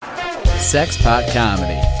Sexpot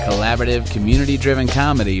Comedy, collaborative, community-driven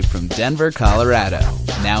comedy from Denver, Colorado.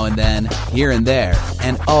 Now and then, here and there,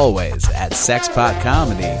 and always at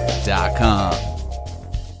sexpotcomedy.com.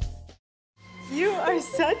 You are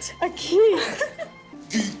such a geek.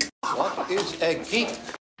 Geek. What is a geek?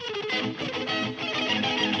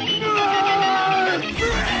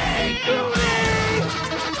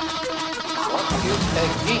 What is a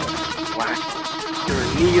geek? Whack. You're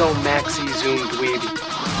a neo-maxi zoom dweeby.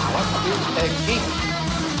 What is a geek?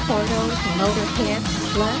 Portals, motorhead,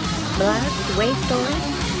 slut, blood, wave story,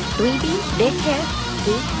 dweeby, dickhead,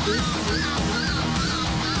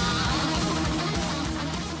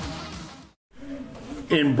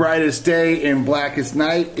 geek. In brightest day, in blackest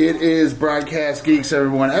night, it is Broadcast Geeks,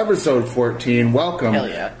 everyone, episode 14. Welcome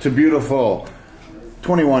to beautiful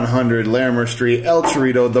 2100 Larimer Street, El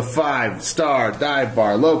Chorrito, the 5-star dive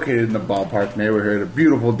bar located in the ballpark neighborhood of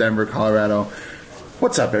beautiful Denver, Colorado.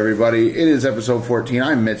 What's up, everybody? It is episode 14.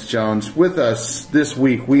 I'm Mitch Jones. With us this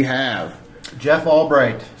week, we have Jeff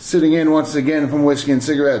Albright. Sitting in once again from Whiskey and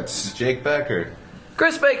Cigarettes, Jake Becker.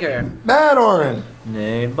 Chris Baker. Matt Oren.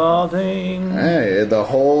 Nate Balding. Hey, the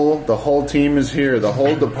whole team is here. The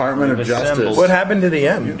whole Department of Justice. What happened to the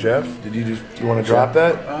M, Jeff? Do you want to drop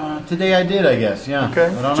that? Today I did, I guess. Yeah. Okay.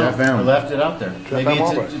 I don't Jeff know. M. I left it out there. Jeff Maybe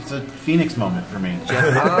M. it's a Phoenix moment for me.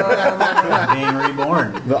 Being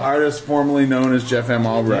reborn. The artist formerly known as Jeff M.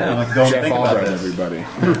 Albright. Yeah, like, don't Jeff think about Albright, this. everybody.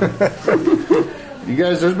 You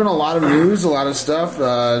guys, there's been a lot of news, a lot of stuff.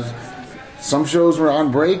 Some shows were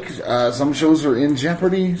on break. Some shows are in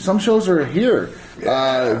jeopardy. Some shows are here.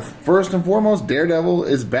 First and foremost, Daredevil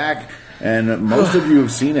is back, and most of you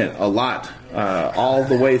have seen it a lot, all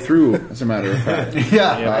the way through, as a matter of fact.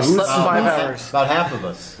 Yeah. I slept 5 hours. About half of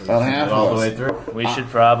us. About half of all us. the way through. We should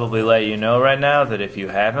probably let you know right now that if you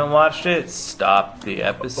haven't watched it, stop the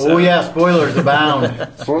episode. Oh yeah, spoilers abound.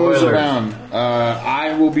 Spoilers around.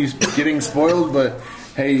 I will be getting spoiled, but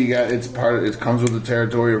hey, it comes with the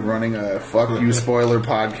territory of running a fuck you spoiler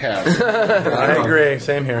podcast. I agree.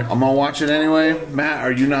 Same here. I'm gonna watch it anyway. Matt,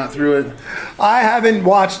 are you not through it? I haven't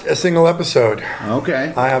watched a single episode.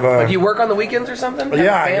 Okay. I have a. Do you work on the weekends or something? Have a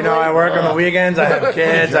Yeah, family? I work on the weekends. I have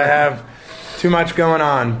kids. I have too much going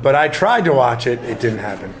on. But I tried to watch it. It didn't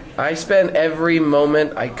happen. I spent every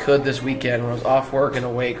moment I could this weekend when I was off work and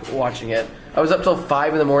awake watching it. I was up till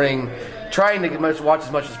 5 in the morning trying to watch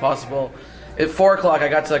as much as possible. At 4 o'clock, I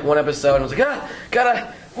got to like one episode and I was like,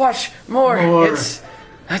 gotta watch more.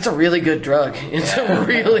 That's a really good drug. It's a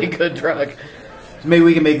really good drug. So maybe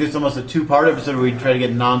we can make this almost a 2-part episode where we try to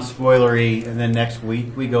get non-spoilery, and then next week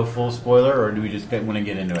we go full spoiler, or do we just want to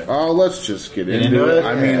get into it? Oh, let's just get into it.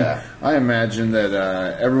 I mean, I imagine that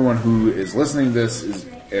everyone who is listening to this is,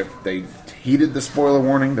 if they heeded the spoiler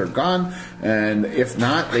warning, they're gone. And if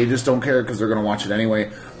not, they just don't care because they're going to watch it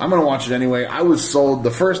anyway. I'm going to watch it anyway. I was sold.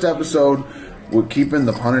 The first episode with keeping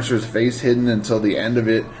the Punisher's face hidden until the end of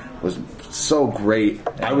it was so great.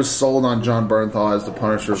 I was sold on John Bernthal as the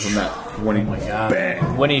Punisher from that when he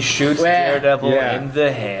bang. When he shoots Daredevil in the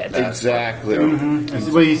head. Exactly.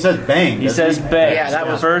 Mm-hmm. Well, he says bang. He says bang. Yeah, that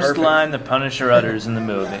the was first perfect. line the Punisher utters in the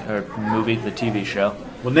the TV show.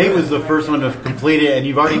 Well, Nate was the first one to complete it, and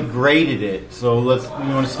you've already graded it. So you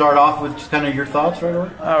want to start off with just kind of your thoughts right away?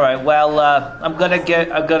 All right. Well, I'm gonna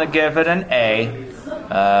give it an A.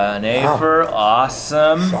 An A for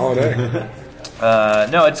awesome. Solid A.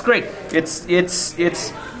 No, it's great. It's.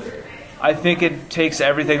 I think it takes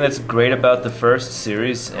everything that's great about the first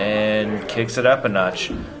series and kicks it up a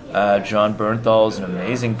notch. John Bernthal is an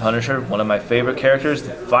amazing Punisher, one of my favorite characters.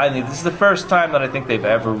 Finally, this is the first time that I think they've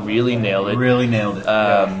ever really nailed it. Really nailed it.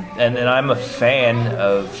 And I'm a fan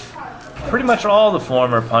of pretty much all the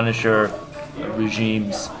former Punisher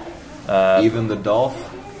regimes. Even the Dolph?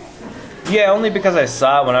 Yeah, only because I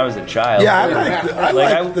saw it when I was a child. Yeah, I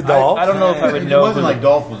like the Dolph. I don't know if I would It know. wasn't like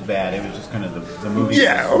Dolph was bad. It was just kind of the movie.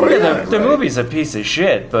 The movie's a piece of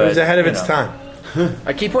shit, but It was ahead of its time.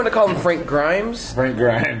 I keep wanting to call him Frank Grimes. Frank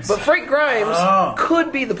Grimes. But Frank Grimes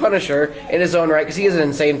could be the Punisher in his own right because he is an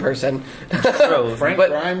insane person. True. Frank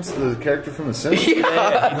Grimes, the character from The Simpsons. He did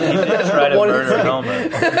try to murder Homer.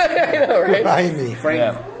 I know, right?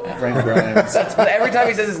 Frank Grimes. That's what, every time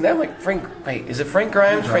he says his name, I'm like, Frank, wait, is it Frank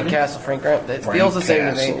Grimes? Frank Castle, Frank Grimes? It feels the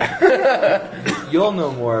same to me. You'll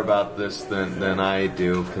know more about this than I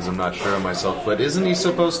do, because I'm not sure of myself, but isn't he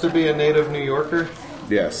supposed to be a native New Yorker?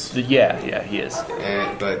 Yes. Yeah, he is.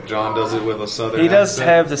 But John does it with a southern He does accent.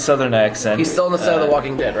 have the southern accent. He's still on the set of The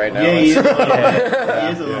Walking Dead right now. Yeah, he is. He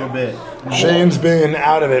is a little bit. Shane's been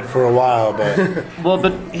out of it for a while, but well,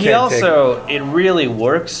 but he also, it really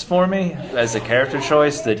works for me as a character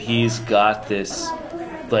choice that he's got this,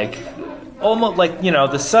 like, almost like,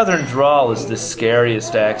 the Southern drawl is the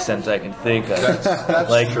scariest accent I can think of. That's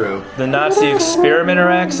like, true. The Nazi experimenter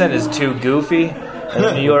accent is too goofy, and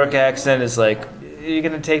the New York accent is like, you're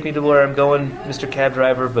going to take me to where I'm going, Mr. Cab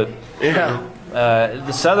Driver, but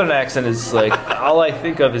the Southern accent is like, all I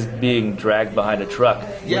think of is being dragged behind a truck,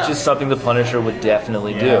 which is something the Punisher would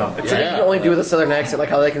definitely do. It's something you can only do with a Southern accent, like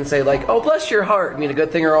how they can say, like, oh, bless your heart, a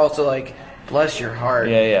good thing, or also like, bless your heart.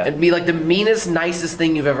 Yeah. And be like the meanest, nicest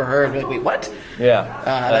thing you've ever heard. Like, wait, what?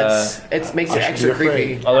 Yeah. It makes it extra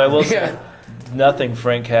creepy. Although I will say, nothing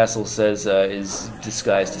Frank Castle says is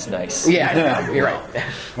disguised as nice. Yeah, you're right.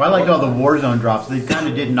 Well, I liked all the Warzone drops. They kind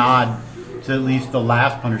of did nod to at least the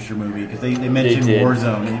last Punisher movie because they mentioned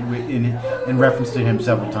Warzone in reference to him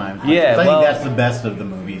several times. Yeah, I think that's the best of the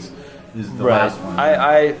movies. Is the last one.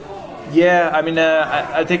 I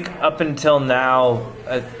think up until now,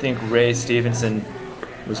 I think Ray Stevenson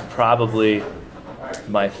was probably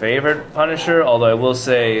my favorite Punisher. Although I will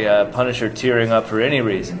say, Punisher tearing up for any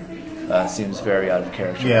reason seems very out of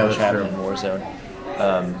character. Yeah, which that's happened true. in Warzone.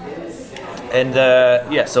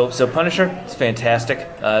 So Punisher is fantastic.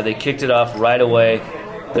 They kicked it off right away.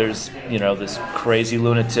 There's this crazy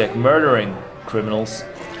lunatic murdering criminals.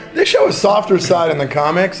 They show a softer side in the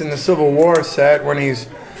comics in the Civil War set when he's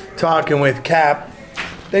talking with Cap.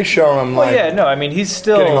 They show him he's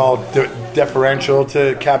still getting all deferential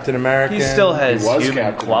to Captain America. He still has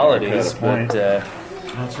human qualities, but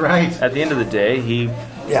that's right. At the end of the day, he's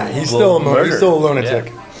still a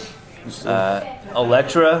lunatic.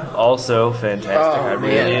 Elektra, also fantastic. I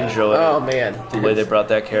really enjoyed the way they brought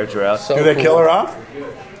that character out. Do they kill her off?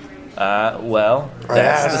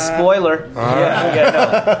 That's the spoiler.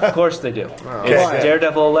 Of course they do. It's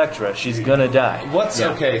Daredevil Elektra. She's gonna die.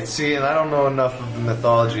 Okay, see, and I don't know enough of the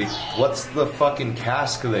mythology. What's the fucking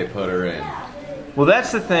cask they put her in? Well,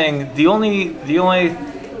 that's the thing. The only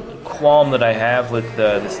qualm that I have with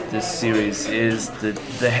this series is that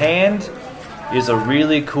the Hand is a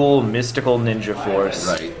really cool mystical ninja force.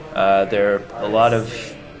 Right. There are a lot of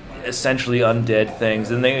essentially undead things,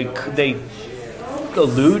 and they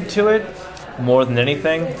allude to it more than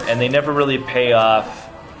anything, and they never really pay off.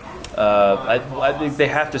 I think they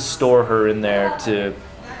have to store her in there to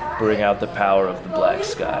bring out the power of the Black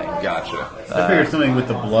Sky. Gotcha. I figured something with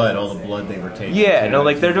the blood, all the blood they were taking. Yeah,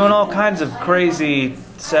 they're doing all kinds of crazy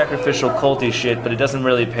sacrificial culty shit, but it doesn't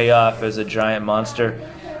really pay off as a giant monster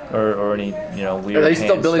or any weird. Are they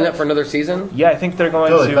still building that for another season? Yeah, I think they're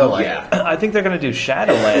going I think they're going to do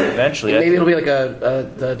Shadowland eventually. Maybe it'll be like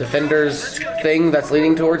the Defenders thing that's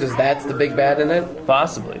leading towards. Is that's the big bad in it?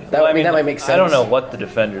 Possibly. That might make sense. I don't know what the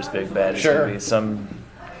Defenders' big bad is going to be.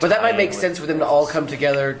 But that might make sense for them to all come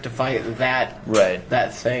together to fight that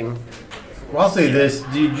thing. Well, I'll say this: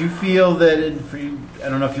 did you feel that? I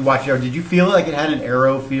don't know if you watched Arrow. Did you feel like it had an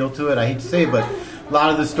Arrow feel to it? I hate to say it, but a lot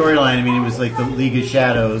of the storyline. I mean, it was like the League of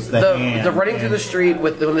Shadows. The running through the street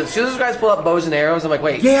with as soon as those guys pull up bows and arrows, I'm like,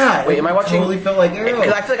 wait, am I watching? Totally felt like Arrow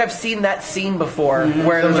because I feel like I've seen that scene before,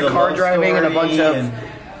 where there's a car driving and a bunch of.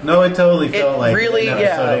 No, it totally felt like really, an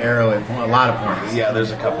episode of Arrow at a lot of points. Yeah, there's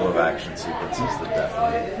a couple of action sequences that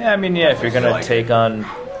definitely. Yeah, I mean, if you're gonna take on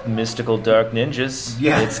mystical dark ninjas,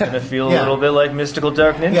 it's gonna feel a little bit like mystical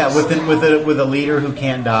dark ninjas. Yeah, with a leader who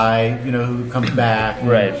can't die, who comes back,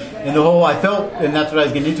 right? And the whole I felt, and that's what I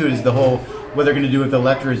was getting into, is the whole what they're going to do with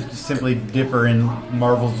Elektra is just simply dip her in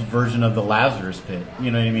Marvel's version of the Lazarus Pit.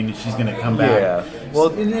 You know what I mean? She's going to come back. Yeah. Well,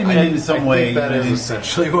 in some way, that is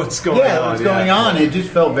essentially what's going on. Yeah, what's going on. It just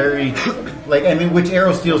felt very which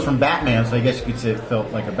Arrow steals from Batman, so I guess you could say it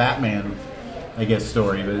felt like a Batman,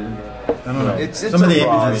 story, but I don't know. It's a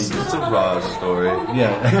Ra's story.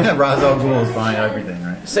 Yeah, Ra's al Ghul is behind everything,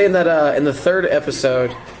 right? Saying that in the third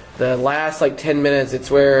episode, the last 10 minutes,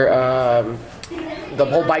 it's where the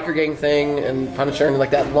whole biker gang thing and Punisher and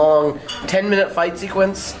that long 10-minute fight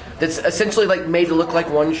sequence that's essentially made to look like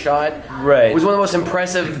one shot. Right. It was one of the most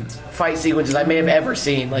impressive fight sequences I may have ever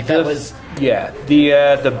seen. The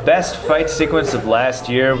best fight sequence of last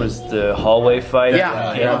year was the hallway fight.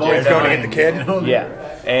 Yeah. Going to get the kid. Yeah.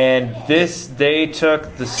 And they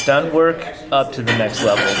took the stunt work up to the next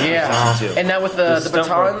level. Yeah. And now with the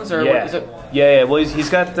batons, or what is it? Yeah. Well,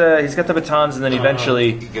 he's got the batons, and then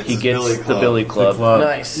eventually he gets the Billy Club.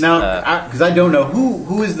 Nice. Now, because I don't know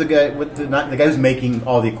who is the guy with the guy who's making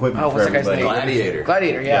all the equipment for what's the guy's everybody. name?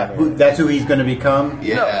 Gladiator. Yeah. That's who he's going to become.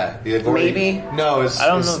 Yeah. They've already- Maybe. No, his, I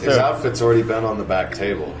don't his, know if his they're- outfit's already been on the back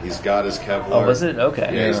table. He's got his Kevlar. Oh, was it? Okay.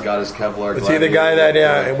 Yeah, he's got his Kevlar. Was he the guy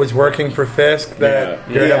that was working for Fisk that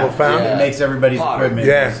Daredevil found? It makes everybody's Potter. equipment,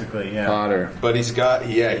 basically. Yeah. Potter. But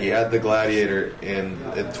he had the Gladiator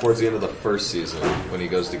towards the end of the first season when he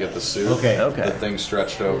goes to get the suit. Okay. The thing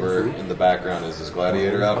stretched over in the background is his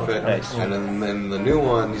Gladiator outfit. Nice. And then the new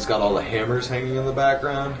one, he's got all the hammers hanging in the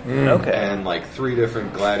background. Okay. And like 3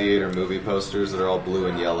 different Gladiator movie posters that are all blue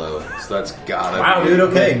and yellow. So that's gotta Wow, be dude,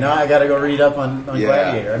 okay. Now I gotta go read up on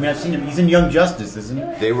Gladiator. I mean, I've seen him. He's in Young Justice, isn't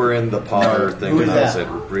he? They were in the Potter thing Who when is I was that?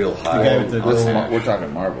 at Real The High. guy with the We're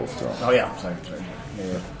talking Marvel still. Oh, yeah. Sorry.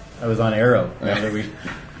 Yeah. I was on Arrow.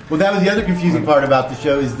 Well, that was the other confusing part about the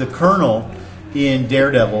show is the Colonel in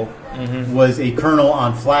Daredevil was a Colonel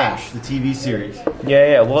on Flash, the TV series.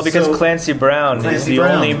 Yeah. Well, because So- Clancy Brown is Clancy the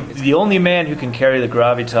Brown. only man who can carry the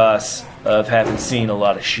gravitas of having seen a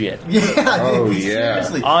lot of shit Yeah, Oh, dude, yeah.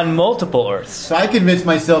 seriously. on multiple Earths. So I convinced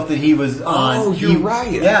myself that he was on. Oh, you're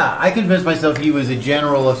right. Yeah, I convinced myself he was a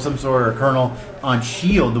general of some sort or a colonel on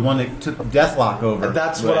S.H.I.E.L.D., the one that took Deathlock over.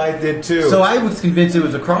 That's what I did too. So I was convinced it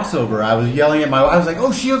was a crossover. I was yelling at I was like, "Oh,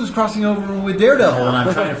 S.H.I.E.L.D. is crossing over with Daredevil," and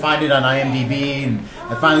I'm trying to find it on IMDb, and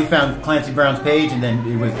I finally found Clancy Brown's page, and then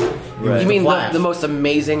it was. You mean Flash. the most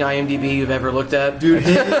amazing IMDb you've ever looked at? Dude,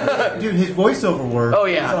 his voiceover work Oh,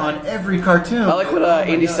 yeah. is on every cartoon. I like what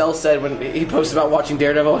Andy Sells said when he posted about watching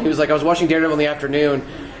Daredevil. He was like, I was watching Daredevil in the afternoon,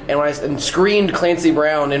 and when I screamed Clancy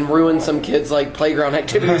Brown and ruined some kids' like playground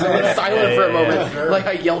activities, I went silent for a moment. Sure. Like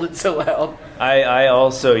I yelled it so loud. I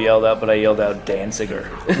also yelled out, but I yelled out Danziger.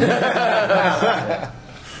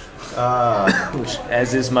 Which,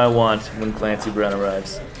 as is my wont when Clancy Brown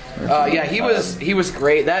arrives. Yeah, he was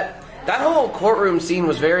great. That whole courtroom scene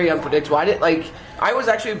was very unpredictable. I was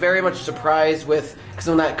actually very much surprised because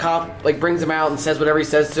when that cop like brings him out and says whatever he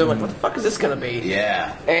says to him, like, what the fuck is this gonna be?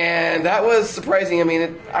 Yeah. And that was surprising. I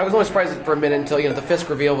mean, I was only surprised for a minute until the Fisk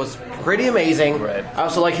reveal was pretty amazing. Right. I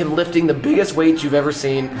also like him lifting the biggest weights you've ever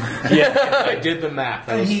seen. Yeah, I did the math.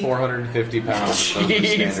 That was 450 pounds of the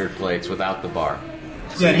Jeez. standard plates without the bar.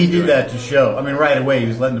 Yeah, and he did that to show. I mean, right away he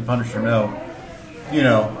was letting the Punisher know. You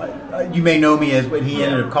know, you may know me as when he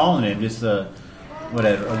ended up calling him just a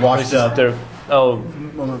washed up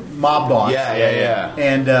mob boss. Yeah.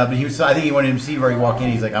 And but he was. I think he wanted him to see where he walked in.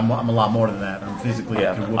 He's like, I'm a lot more than that. I'm physically.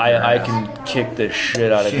 I can whoop your I ass." can kick the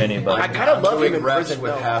shit out of anybody. I kind of love him in reps prison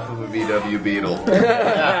with though. half of a VW Beetle.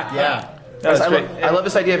 Yeah. That was great. I love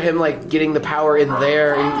this idea of him like getting the power in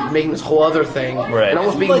there and making this whole other thing, Right. and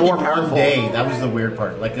almost being Like more in powerful. one day. That was the weird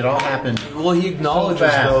part. Like it all happened. Well, he acknowledges So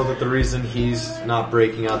fast. though that the reason he's not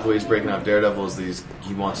breaking out the way he's breaking out Daredevil is that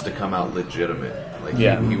he wants to come out legitimate. Like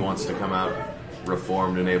he wants to come out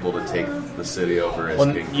reformed and able to take the city over as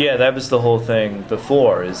king. Yeah, that was the whole thing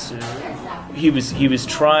before. Is he was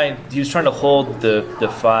trying to hold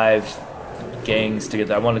the 5 gangs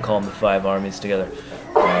together. I want to call them the 5 armies together.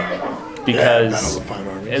 Because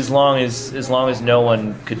as long as no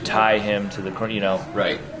one could tie him to the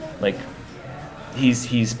right, like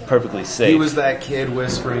he's perfectly safe. He was that kid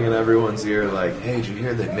whispering in everyone's ear, like, "Hey, did you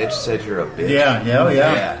hear that Mitch said you're a bitch?"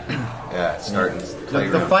 Yeah. Starting to play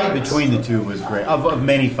The around. fight between the two was great. Of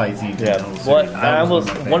many fight scenes. in the whole series, that was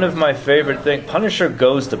one of my favorite things. Punisher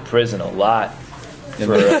goes to prison a lot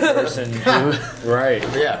for a person who Right.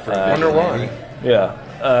 Yeah. For Wonder why. yeah,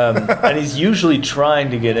 and he's usually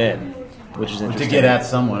trying to get in, which is to interesting. get at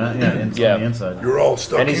someone. On the inside. You're all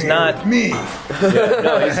stuck And he's in not- here with me.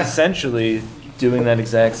 No, he's essentially doing that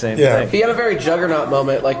exact same Yeah. thing. He had a very Juggernaut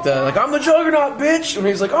moment, like I'm the Juggernaut, bitch, and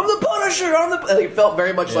he's like, I'm the Punisher, like, it felt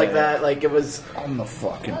very much like that. Like it was. I'm the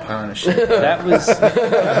fucking Punisher. That was,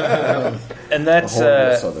 and that's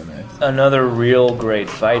Horrible Southern accent. another real great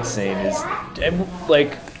fight scene. Is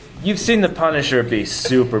like you've seen the Punisher be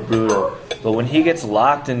super brutal, but when he gets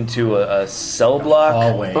locked into a cell block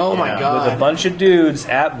Hallway. Oh my God. with a bunch of dudes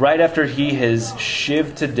right after he has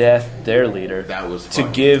shivved to death their leader, That was to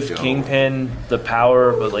fucking give dope. Kingpin the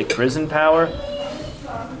power, but like prison power.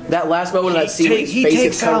 That last moment of that scene, his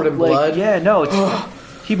face is covered in blood.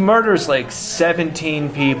 He murders like 17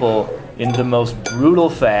 people in the most brutal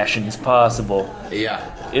fashions possible. Yeah.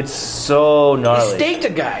 It's so He gnarly. staked a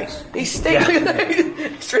guy. He staked. He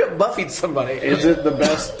straight up Buffy'd somebody. Is it the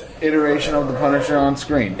best iteration of the Punisher on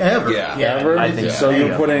screen? Ever. Yeah. Ever? I think so. so.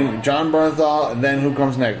 You're putting John Bernthal, and then who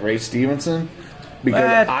comes next? Ray Stevenson?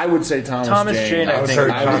 Because I would say Thomas Jane. I I would think.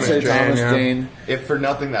 say Thomas Jane. If for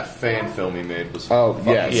nothing, that fan film he made was Oh,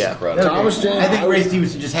 fucking yes. incredible. Thomas Jane. I think Ray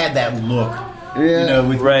Stevenson just had that look.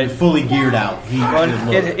 with fully geared out.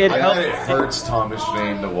 It hurts Thomas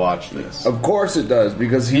Jane to watch this. Of course it does,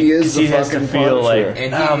 because he is the he has to fucking feel Punisher. like,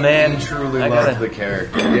 And oh man, he truly I loves gotta- the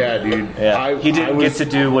character. Yeah, dude. Yeah, he didn't I get to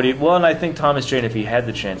do what he. Well, and I think Thomas Jane, if he had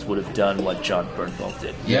the chance, would have done what John Bernthal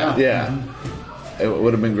did. Yeah. It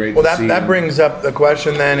would have been great Well, to see. that brings up the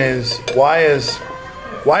question then is why is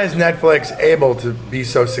Netflix able to be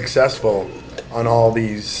so successful on all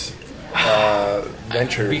these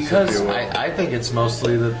ventures? Because I think it's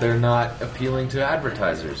mostly that they're not appealing to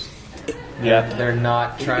advertisers. Yeah. They're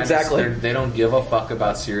not trying Exactly. they don't give a fuck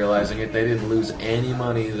about serializing it. They didn't lose any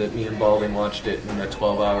money that me and Baldwin watched it in a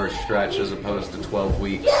 12-hour stretch as opposed to 12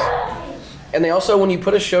 weeks. And they also, when you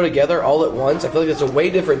put a show together all at once, I feel like it's a way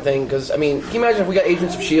different thing. Because, I mean, can you imagine if we got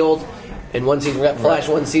Agents of S.H.I.E.L.D. in one season, we got Flash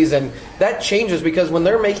one season? That changes because when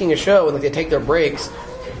they're making a show and like, they take their breaks,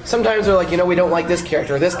 sometimes they're like, we don't like this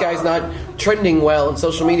character. This guy's not trending well on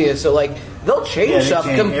social media. So, like, they'll change stuff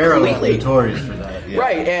Arrow is completely. notorious for that. Yeah.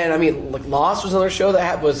 Right, and I mean, like Lost was another show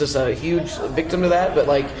that was just a huge victim to that, but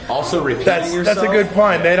like also repeating yourself. That's a good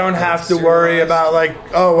point. They don't have to worry about like,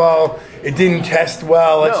 oh well, it didn't test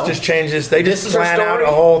well. Let's just change this. They just plan out a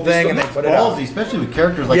whole thing and they put it out. Ballsy, especially with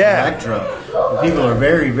characters like Elektra. People are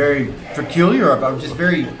very, very peculiar about just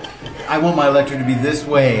very. I want my Elektra to be this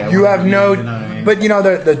way. You have no, but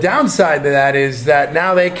the downside to that is that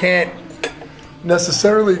now they can't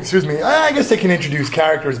necessarily, I guess they can introduce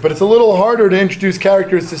characters, but it's a little harder to introduce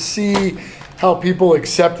characters to see how people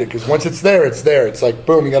accept it, because once it's there, it's there. It's like,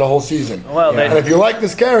 boom, you got a whole season. Well, and if you like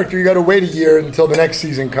this character, you got to wait a year until the next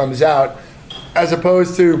season comes out, as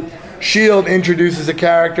opposed to S.H.I.E.L.D. introduces a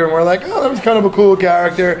character, and we're like, oh, that was kind of a cool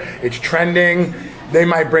character. It's trending. They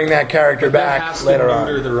might bring that character back later on.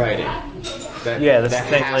 Neuter the writing. That's that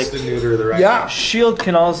the thing. has to neuter the writing. Yeah.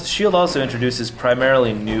 S.H.I.E.L.D. also introduces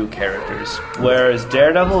primarily new characters, whereas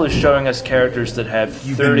Daredevil is showing us characters that have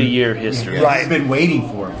 30-year history. Right. You've been waiting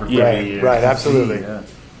for 30 years. Right, absolutely. Yeah.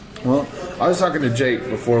 Well, I was talking to Jake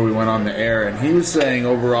before we went on the air, and he was saying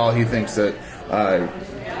overall he thinks that.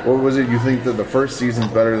 What was it? You think that the first season's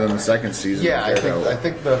better than the second season? Yeah, I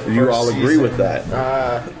think the first you all agree season, with that?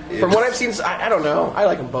 from what I've seen, I don't know. I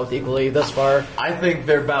like them both equally thus far. I think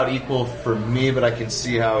they're about equal for me, but I can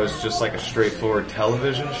see how it's just like a straightforward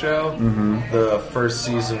television show. Mm-hmm. The first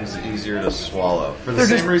season's easier to swallow for the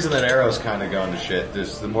same reason that Arrow's kind of going to shit.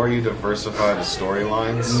 The more you diversify the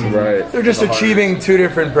storylines, right? They're just achieving two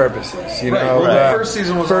different purposes. You know, the first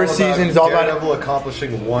season was season's all about Daredevil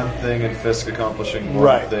accomplishing one thing and Fisk accomplishing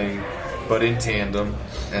one thing, but in tandem.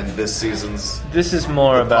 And this is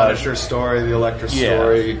more the about Punisher story, the Elektra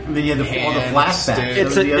story. And then you have all the flashbacks.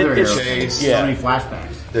 It's the other chase. So many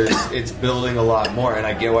flashbacks. It's building a lot more, and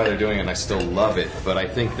I get why they're doing it, and I still love it. But I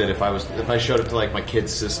think that if I showed it to like my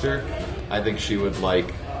kid's sister, I think she would like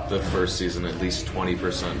the first season at least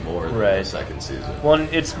 20% more than the second season. Well,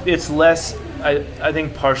 it's less. I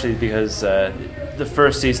think partially because the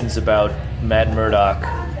first season's about Matt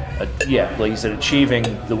Murdock. Like you said, achieving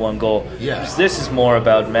the one goal. Yeah. This is more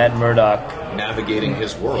about Matt Murdock navigating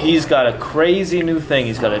his world. He's got a crazy new thing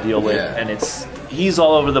he's got to deal with, and he's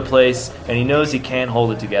all over the place, and he knows he can't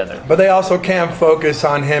hold it together. But they also can't focus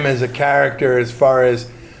on him as a character, as far as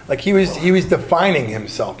like he was defining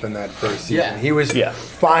himself in that first season. Yeah. He was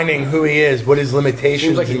finding who he is, what his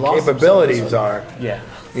limitations and capabilities are. Yeah.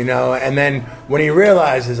 You know, and then when he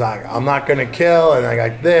realizes like I'm not going to kill, and I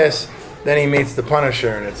got this. Then he meets the Punisher,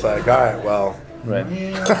 and it's like, all right, well, right.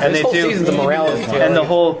 Yeah. And they do season's a morality too. And the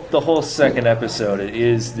whole second episode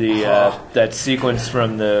is the that sequence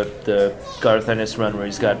from the Garth Ennis run where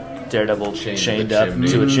he's got Daredevil chained up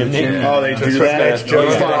to a chimney. Oh, they do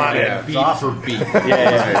that. Beat for beat.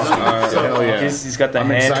 He's got the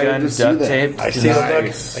handgun duct tape. I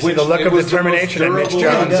see the look of determination in Mitch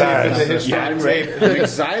Jones' eyes. I'm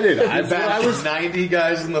excited. I was 90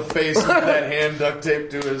 guys in the face with that hand duct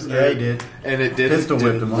taped to his head. Yeah, he did. And it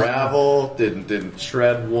didn't ravel, didn't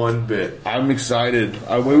shred one bit. I'm excited.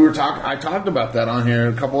 I talked about that on here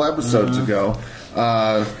a couple episodes ago.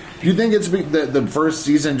 Do you think it's the first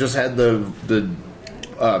season just had the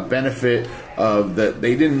benefit of that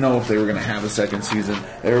they didn't know if they were going to have a second season?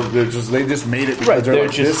 They just made it because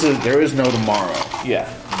there is no tomorrow. Yeah,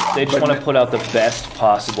 they just want to put out the best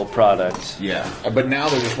possible product. Yeah, but now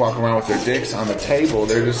they're just walking around with their dicks on the table.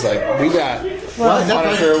 They're just like, we got.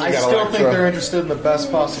 I still think they're interested in the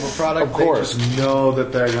best possible product. Of course, they just know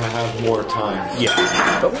that they're going to have more time.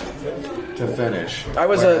 To finish.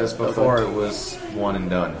 Whereas before it was one and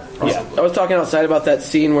done. Possibly. Yeah, I was talking outside about that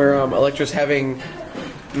scene where Elektra's having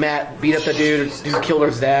Matt beat up the dude who killed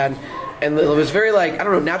his dad, and it was very like, I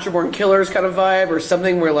don't know, Natural Born Killers kind of vibe or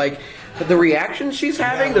something where like but the reactions she's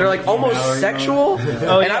having, they're like almost sexual.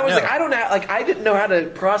 And I was like, I didn't know how to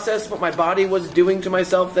process what my body was doing to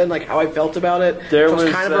myself then, like how I felt about it. There so I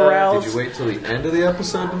was kind of aroused. Did you wait till the end of the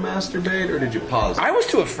episode to masturbate, or did you pause? I was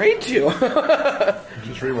too afraid to.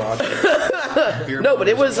 Just rewatch it. No, but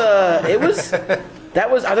it was there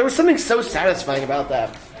was something so satisfying about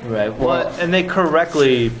that. Right. Well, and they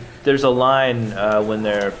correctly. There's a line when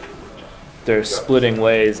they're splitting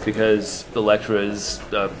ways because Elektra is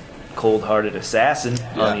a cold-hearted assassin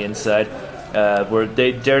on the inside. Where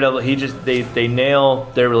Daredevil, they nail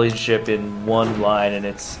their relationship in one line, and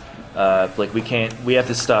it's like we have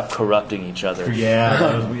to stop corrupting each other.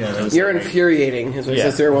 You're infuriating, as I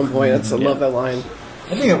said there at one point. I love that line.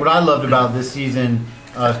 I think what I loved about this season,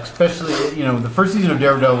 especially the first season of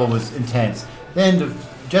Daredevil was intense. The end of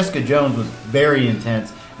Jessica Jones was very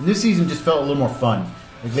intense, and this season just felt a little more fun.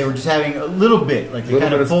 Like they were just having a little bit, like they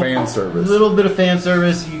kind of fan service. A little bit of fan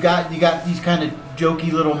service. You got these kind of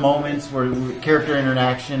jokey little moments where character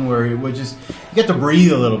interaction, where it was just you get to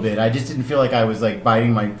breathe a little bit. I just didn't feel like I was like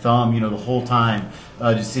biting my thumb, the whole time,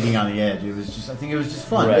 just sitting on the edge. It was just, I think it was just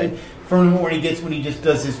fun. Right. From when he just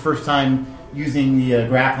does his first time using the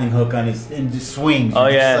grappling hook on his and just swings. Oh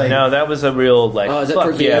yeah, that was a real like. Oh, is that fuck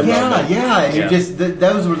towards the yeah, end? Yeah. And you just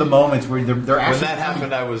those were the moments where they're actually. When that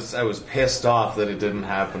happened, I was pissed off that it didn't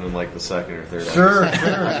happen in like the second or third. Sure.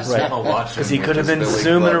 Because he could have been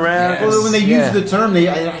zooming around. Yes. Well, when they use the term,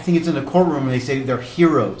 I think it's in the courtroom, and they say they're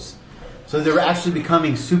heroes. So they're actually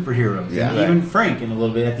becoming superheroes. Yeah. And even Frank, in a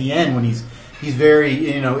little bit at the end, when he's very,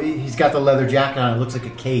 he's got the leather jacket on. It looks like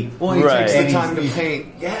a cape. Well, he takes the time to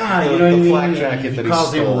paint. Yeah, the flak jacket that he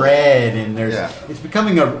calls him red, and it's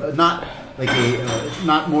becoming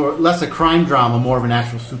less a crime drama, more of an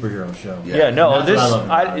actual superhero show.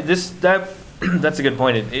 That's a good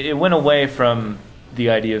point. It went away from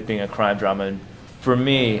the idea of being a crime drama, and for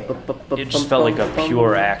me, it just felt like a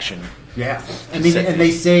pure action. Yeah, and they mention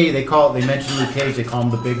Luke Cage. They call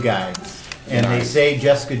him the big guy. And they say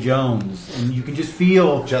Jessica Jones, and you can just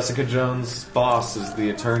feel Jessica Jones' boss is the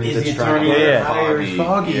attorney that's trying to hire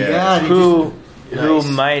Foggy. Who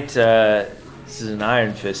might? This is an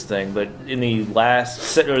Iron Fist thing, but in the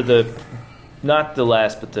last not the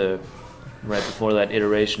last, but the right before that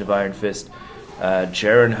iteration of Iron Fist,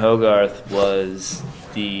 Jaren Hogarth was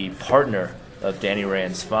the partner of Danny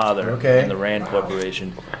Rand's father in the Rand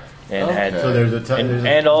Corporation, and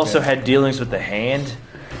had also had dealings with the Hand.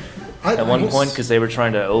 At one point, because they were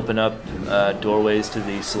trying to open up doorways to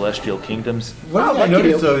the celestial kingdoms. Well, I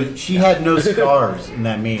noticed though she had no scars in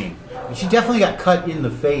that meeting. She definitely got cut in the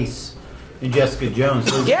face in Jessica Jones.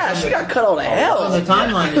 So she got cut all to hell. On the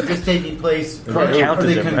timeline, is this taking place?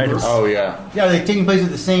 Oh yeah. Yeah, are they taking place at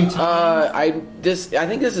the same time? I think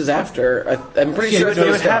this is after. I'm pretty sure it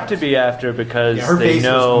would have to be after because they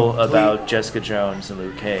know about Jessica Jones and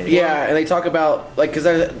Luke Cage. Yeah, and they talk about because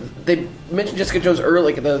they mentioned Jessica Jones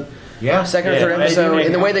early, like the second or third episode,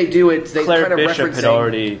 and the way they do it, they Claire kind of Bishop referencing. had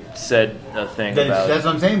already said a thing about that's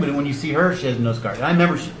what I'm saying. But when you see her, she has no scars. I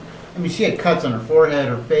remember she had cuts on her forehead,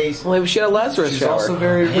 her face. Well, maybe she had a Lazarus shower. Also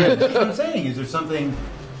very good. That's what I'm saying. Is there something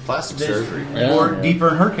plastic surgery more deeper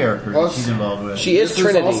in her character that she's involved with? She is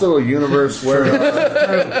Trinity. This is also a universe where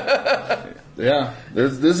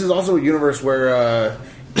this is also a universe where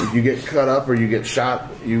if you get cut up or you get shot,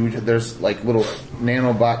 there's like little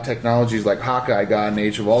nanobot technologies like Hawkeye got in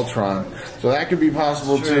Age of Ultron, so that could be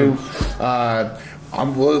possible too. I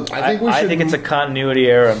think it's a continuity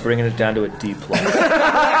error. I'm bringing it down to a D+.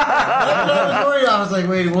 I was like,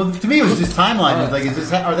 wait. Well, to me, it was just timeline. It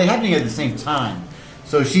was like, are they happening at the same time?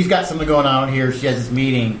 So she's got something going on here. She has this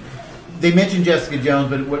meeting. They mentioned Jessica Jones,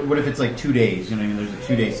 but what if it's like 2 days? You know what I mean? There's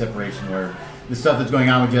a 2-day separation where the stuff that's going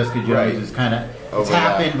on with Jessica Jones is kind of it's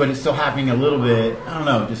happened, but it's still happening a little bit. I don't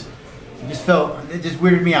know. It just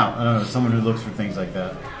weirded me out. I don't know. Someone who looks for things like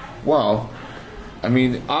that. Well, I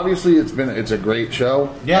mean, obviously it's a great show.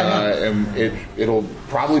 And it'll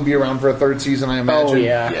probably be around for a third season, I imagine. Oh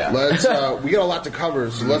yeah. Let's we got a lot to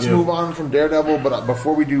cover, so let's move on from Daredevil. But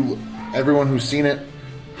before we do, everyone who's seen it,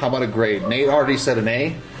 how about a grade? Nate already said an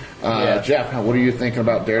A. Jeff, what are you thinking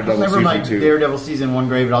about Daredevil season 2? I remember my Daredevil season 1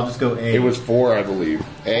 grade, but I'll just go A. It was 4, I believe.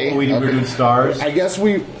 A? We're doing stars. I guess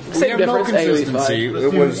we have no consistency.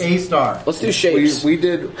 Let's do A star. Let's do shapes. We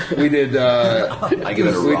did. I give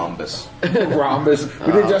it a rhombus. Rhombus.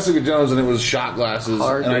 We did Jessica Jones, and it was shot glasses,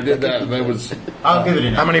 and I did that. And it was. I'll give it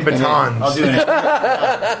an A. How many batons? I'll do it.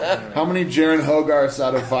 How many Jaren Hogarths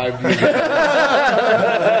out of 5 do you get?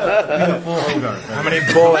 Full Hogarth. How many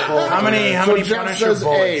bullets? How many Jeff Punisher says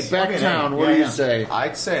bullets? A. Backtown. What do you say?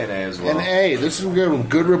 I'd say an A as well. An A. This is a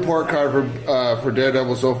good report card for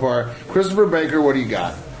Daredevil so far. Christopher Baker, what do you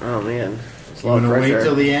got? Oh man. You want to wait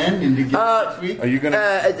till the end and to get next week? Are you going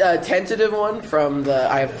to... a tentative one from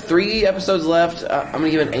I have 3 episodes left. I'm going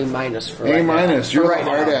to give it an A- for A-. right now. You're right a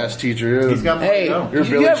hard-ass teacher. He's got hey, you're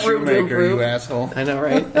you Billy have room to Shoemaker, improve. you asshole. I know,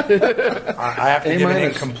 right? I have to give it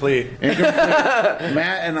incomplete.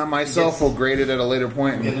 Matt and myself will grade it at a later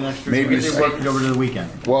point. Get an extra Maybe work it over to the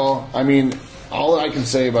weekend. Well, I mean, all I can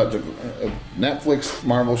say about Netflix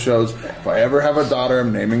Marvel shows, if I ever have a daughter,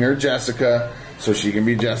 I'm naming her Jessica, so she can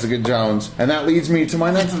be Jessica Jones. And that leads me to my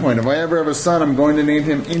next point. If I ever have a son, I'm going to name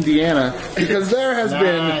him Indiana, because there has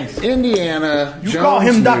been Indiana Jones. You call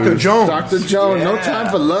him Dr. Jones. Dr. Jones. No time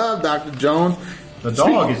for love, Dr. Jones. The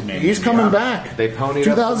dog is named. He's coming back. They ponied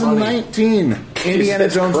up the 2019. Indiana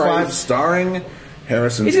Jesus Jones Christ. 5 starring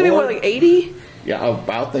Harrison He's going to be, Ford. what, like 80? Yeah,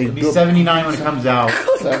 about It'll be 79 when it comes out.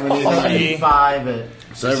 75 at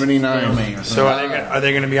 79. So are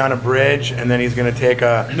they going to be on a bridge, and then he's going to take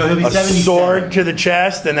a No, he'll be 77. sword to the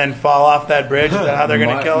chest and then fall off that bridge? Is that how they're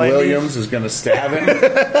going to kill him? Williams is going to stab him.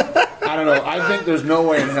 I don't know. I think there's no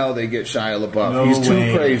way in hell they get Shia LaBeouf. No He's too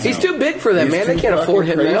way. crazy. He's too big for them, He's man. They too can't afford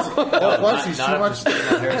him fucking now. crazy. Plus, he's too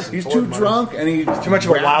much. He's too drunk, and he's too much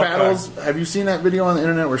of a rap wild battles. Have you seen that video on the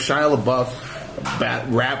internet where Shia LaBeouf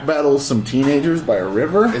rap battles some teenagers by a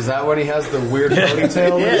river? Is that when he has the weird ponytail that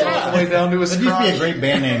goes all the way down to his That'd just be a great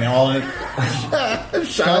band name. All it.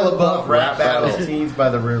 Shia LaBeouf rap battles. Teens by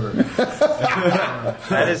the river.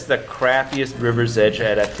 That is the crappiest River's Edge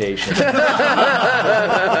adaptation.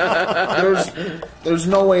 There's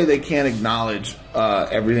no way they can't acknowledge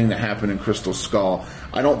everything that happened in Crystal Skull.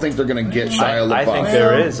 I don't think they're going to get Shia LaBeouf. I think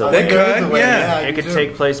there is. They could, yeah. It could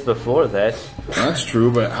take place before that. That's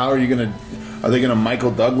true, but how are you going to... Are they going to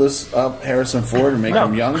Michael Douglas up Harrison Ford and make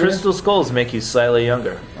him younger? Crystal skulls make you slightly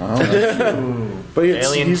younger. Oh, that's true. But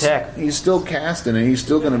Alien tech. He's still casting, and he's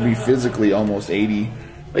still going to be physically almost 80.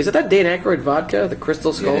 Is that Dan Aykroyd vodka, the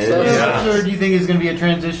Crystal Skull stuff? Yeah. Or do you think it's going to be a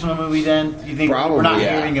transitional movie then? Do you think Probably, we're not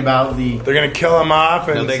yeah. hearing about the... They're going to kill him off,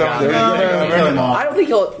 and they something. kill him off. I don't think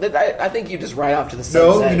he'll. I think you just ride off to the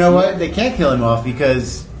No, sunset. you know what? They can't kill him off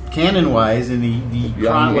because canon-wise, in the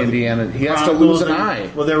Young Indiana, he has to lose an eye.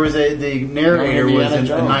 Well, there was the narrator Young was Indiana a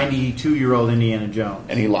Jones. 92-year-old Indiana Jones,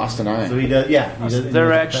 and he lost an eye. So he does, yeah. He does,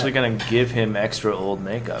 They're actually going to give him extra old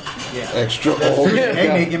makeup. yeah. Extra old. They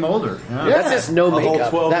make him older. Yeah. That's just no makeup.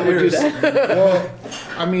 12 That would do years. that. Well,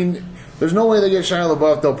 I mean, there's no way they get Shia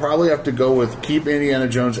LaBeouf. They'll probably have to go with keep Indiana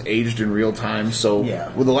Jones aged in real time. So,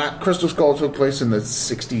 Yeah. with the Crystal Skull took place in the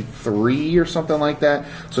 63 or something like that.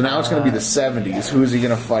 So now it's going to be the 70s. Who is he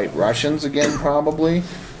going to fight? Russians again, probably.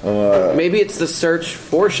 Maybe it's the search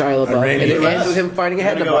for Shia LaBeouf, and it ends with him fighting a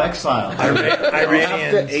head in Gotta the go box. X-Files. They'll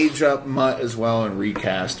have to age up Mutt as well and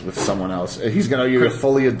recast with someone else. He's going to be a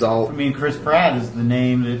fully adult. I mean, Chris Pratt is the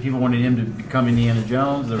name that people wanted him to become Indiana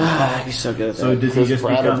Jones. He's so good at that. So does he Chris just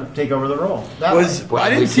Pratt take over the role? That I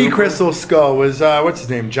didn't see Crystal Skull. Was what's his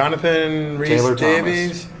name? Jonathan Rhys Taylor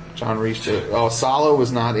Davies. Thomas. John Rhys. Oh, Salo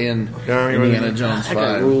was not in No, he Indiana wasn't. Jones That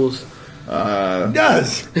guy 5. rules. He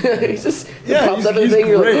does. He's just Yeah, pops he's, up he's anything.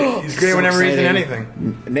 You're great. like, He's great so whenever he's in exciting.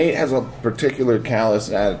 anything. Nate has a particular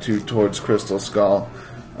callous attitude towards Crystal Skull.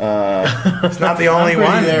 It's not the only pretty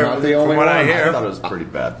one. there. Not the only From what I one. hear. I thought it was pretty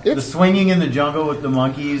bad. the swinging in the jungle with the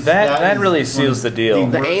monkeys. That is really one seals of the deal.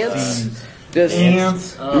 The worst ants? scenes. Just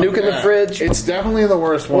Ants. nuking the fridge. It's definitely the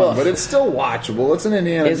worst one, Woof. but it's still watchable. It's an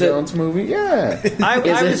Indiana Is it? Jones movie. Yeah, I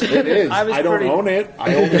was, it is. I was I don't pretty- own it.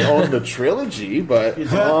 I only own the trilogy, but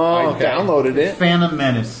Is it? I downloaded it. Phantom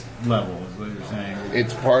Menace level is what you're saying.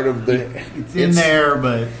 It's part of the. It's in there,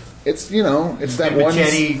 but It's it's that one.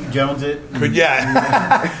 Machete Jones it. But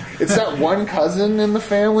yeah, It's that one cousin in the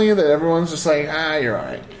family that everyone's just like, you're all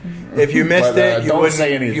right. if you missed But, it, don't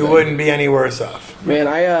say anything. you wouldn't be any worse off. Man,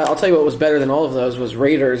 I'll tell you what was better than all of those was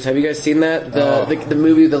Raiders. Have you guys seen that? The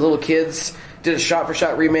movie, the little kids did a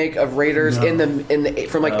shot-for-shot remake of Raiders in the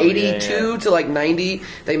from like 82 to like 90.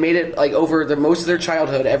 They made it like over most of their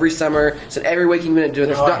childhood every summer. So every waking minute doing.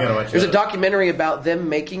 There's a documentary about them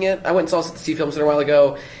making it. I went and saw it at the Sea Film Center a while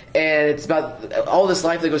ago, and it's about all this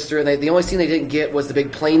life that goes through. And the only scene they didn't get was the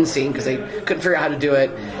big plane scene because they couldn't figure out how to do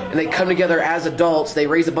it. And they come together as adults. They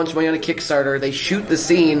raise a bunch of money on a Kickstarter. They shoot the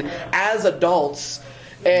scene as adults.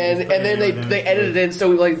 And then they edited it in,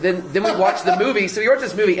 so then we watched the movie. So we watched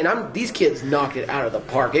this movie, and these kids knocked it out of the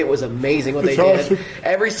park. It was amazing what they did.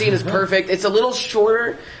 Every scene is perfect. It's a little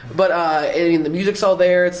shorter, but the music's all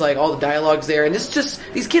there. It's like all the dialogue's there, and it's just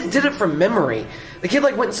these kids did it from memory. The kid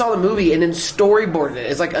went and saw the movie and then storyboarded it.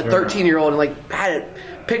 It's like a 13-year-old and had it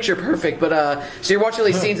picture perfect. But so you're watching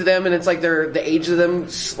these scenes of them, and it's like they're the age of them.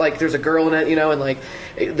 Like there's a girl in it, you know, and like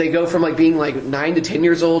they go from like being like 9 to 10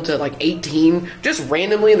 years old to like 18, just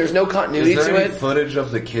randomly, and there's no continuity Is there to any it. footage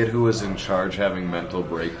of the kid who was in charge having mental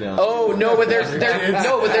breakdowns? Oh no, but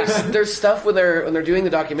there's stuff when they're doing the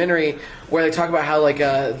documentary where they talk about how like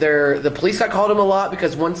the police got called them a lot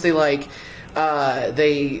because once they like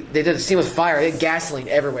they did a scene with fire. They had gasoline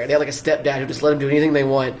everywhere. They had like a stepdad who just let them do anything they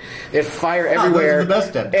want. They had fire everywhere. Those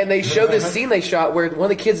are the best stepdads. And they showed this scene they shot where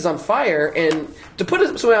one of the kids is on fire, and to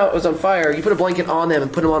put someone out was on fire, you put a blanket on them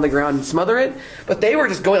and put them on the ground and smother it. But they were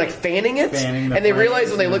just going like fanning it, and they realized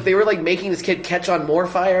when they looked, they were like making this kid catch on more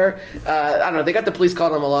fire. I don't know. They got the police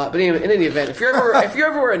calling them a lot. But anyway, in any event, if you're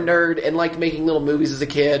ever were a nerd and liked making little movies as a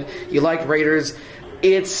kid, you liked Raiders.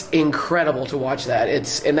 It's incredible to watch that.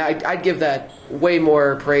 I'd give that way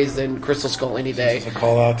more praise than Crystal Skull any day. Just a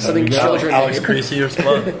call out to something children Alex name. Creasy or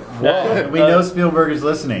something. Well, we know Spielberg is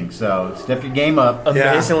listening, so step your game up.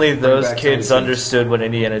 Amazingly, those kids understood what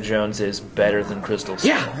Indiana Jones is better than Crystal Skull.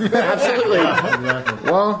 Yeah, absolutely.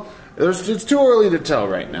 Well, it's too early to tell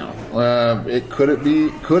right now. Could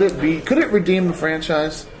it redeem the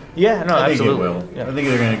franchise? Yeah, no, I think absolutely. it will. Yeah. I think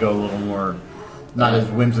they're going to go a little more, not as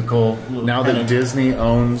whimsical. Now that Disney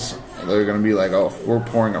owns, they're going to be like, oh, we're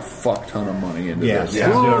pouring a fuck ton of money into this.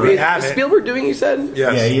 Is Spielberg doing, you said?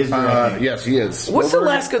 Yes. Yeah, he is. Yes, he is. What's the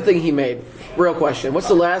last good thing he made? Real question. What's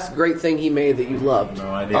the last great thing he made that you loved?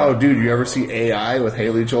 No idea. Oh, dude, you ever see AI with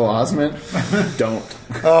Haley Joel Osment? Don't.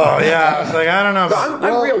 Oh, yeah. I was like, I don't know.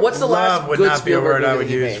 I'm real. What's the last would good not be a Spielberg word I movie would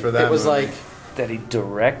he use made? for that It was movie. like That he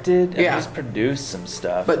directed and Yeah. he's produced some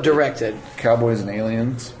stuff. but directed. Cowboys and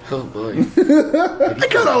Aliens. Oh boy. I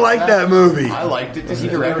kind of like that movie. I liked it. Did he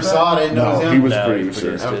You never direct saw that? it? No, He was No, he producer.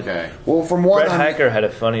 produced it. Okay. Well, from what Brett I'm... Hacker had a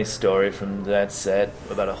funny story from that set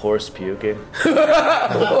about a horse puking.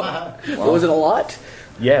 Was it a lot?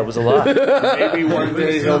 Yeah, it was a lot. Maybe one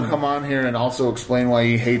day he'll come on here and also explain why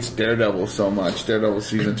he hates Daredevil so much. Daredevil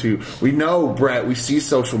season 2. We know, Brett. We see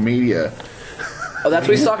social media. Oh, that's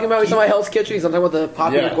what he's talking about? He's talking about Hell's Kitchen? He's talking about the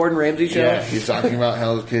popular Yeah. Gordon Ramsay show? Yeah, he's talking about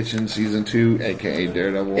Hell's Kitchen season 2, aka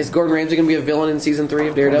Daredevil. Is Gordon Ramsay going to be a villain in season 3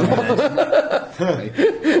 of Daredevil?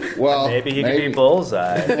 Well, Maybe he could be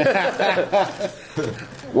Bullseye.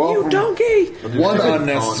 Well, You donkey! one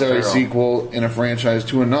unnecessary Colin Farrell. sequel in a franchise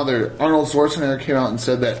to another. Arnold Schwarzenegger came out and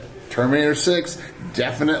said that Terminator 6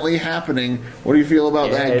 definitely happening. What do you feel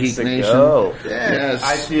about Yeah, that, it's Geek a Nation? go. Yes.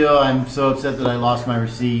 I feel I'm so upset that I lost my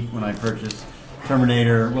receipt when I purchased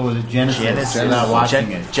Terminator. What was it? Genesis. Without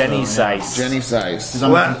watching it. Jenny So, yeah. Seiss. Jenny Seiss. 'Cause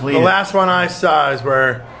I'm The completed. last one I saw is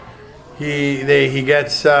where he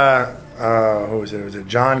gets who was it? Was it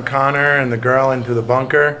John Connor and the girl into the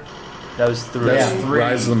bunker? That was 3. That's Yeah, 3.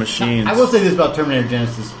 Rise of the Machines. I will say this about Terminator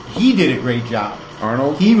Genesis. He did a great job.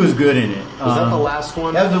 Arnold? He was good in it. Was that the last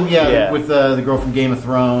one? That was Yeah. with the girl from Game of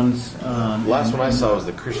Thrones. The last one I saw was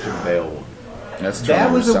the Christian Bale one. That's That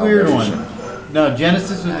Terminator was a weird Salvation. one. No,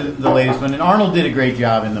 Genesis was the latest one, and Arnold did a great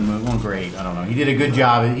job in the movie. Well, great, I don't know. He did a good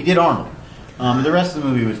job. He did Arnold. The rest of the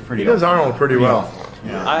movie was pretty. He does Arnold pretty well.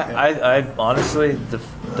 Yeah. I honestly,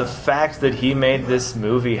 the fact that he made this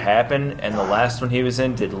movie happen and the last one he was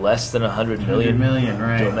in did less than 100 million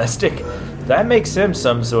right. domestic, that makes him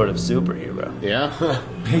some sort of superhero. Yeah.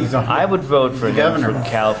 He's I would vote for the him governor. for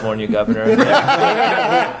California governor.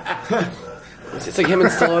 It's like him and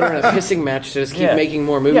Stallone are in a pissing match to just keep Yeah. making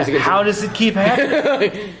more movies. Yeah, how does it keep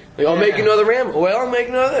happening? Like, I'll make another Ram. Well, I'll make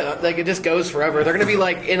another. Like, it just goes forever. They're going to be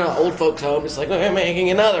like in an old folks' home. It's like, I'm making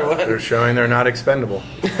another one. They're showing they're not expendable.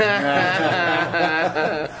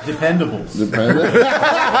 Dependables.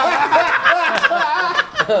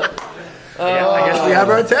 I guess we have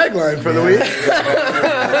our tagline for the week.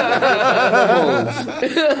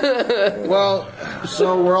 Well,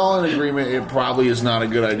 so we're all in agreement it probably is not a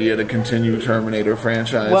good idea to continue Terminator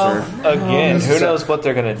franchise. Well, again, who This is- knows what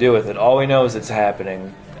they're going to do with it? All we know is it's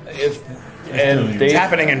happening. It's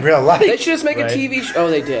happening in real life. They should just make Right. a TV show. Oh,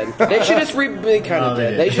 they did. They should just they kind of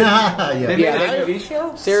did. They should. They Yeah, made a they- TV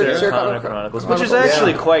show? Sarah Connor Chronicles, which is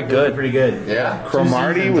actually quite good. Pretty good. Yeah.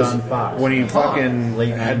 Cromartie seasons was on Fox. when he fucking Late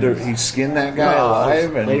had to, 90s. he skinned that guy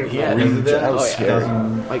alive and later, yeah, that was oh, yeah. scary.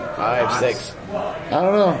 Like 5, 6. I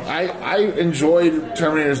don't know. I enjoyed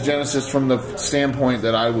Terminator's Genesis from the standpoint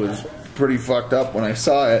that I was pretty fucked up when I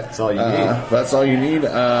saw it. That's all you need. That's all you need.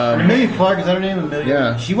 Amelia Clark, is that her name? Amelia?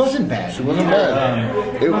 Yeah. She wasn't bad. She wasn't bad.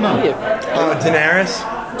 I don't know. Daenerys?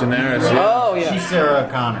 Daenerys. Yeah. Oh, yeah. She's Sarah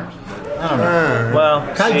Connor. I don't know.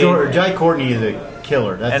 Well, see, Jai Courtney is a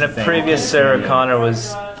killer. That's and the a thing. previous Sarah Connor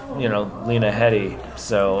was, Lena Headey.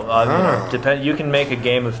 So you can make a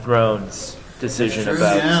Game of Thrones decision True,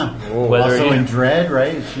 about yeah. whether Also he, in Dredd,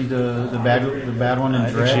 right? Is she the bad one in I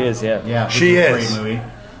Dredd? think she is, yeah. Yeah, which She a is. great movie.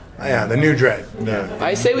 Yeah, the new Dread. Yeah.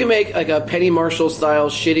 I say we make like a Penny Marshall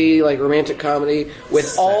style shitty like romantic comedy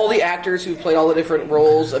with all the actors who played all the different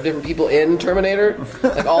roles of different people in Terminator,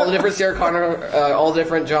 like all the different Sarah Connor, all the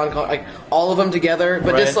different John Connor, like all of them together,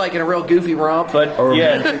 but just like in a real goofy romp. But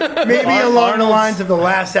yeah, Maybe along the Arnold's- lines of The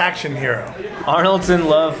Last Action Hero. Arnold's in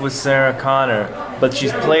love with Sarah Connor, but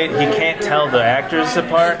she's played. He can't tell the actors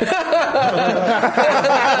apart,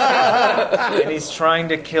 and he's trying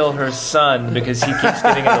to kill her son because he keeps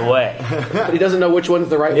getting in the way. But he doesn't know which one's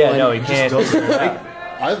the right Yeah, one. no, he can't.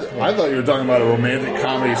 I thought you were talking about a romantic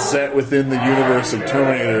comedy set within the universe of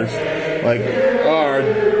Terminators. Like,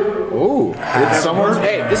 did someone...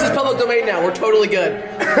 Hey, this is public domain now. We're totally good.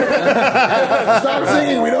 Stop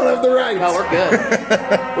singing, we don't have the rights. No, we're good.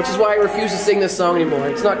 Which is why I refuse to sing this song anymore.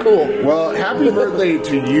 It's not cool. Well, happy birthday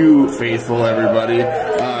to you, faithful everybody.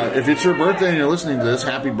 If it's your birthday and you're listening to this,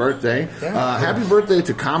 happy birthday. Happy birthday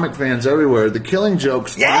to comic fans everywhere. The Killing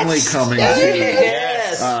Joke's finally coming.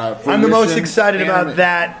 Yes! I'm the most excited about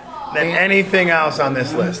that than anything else on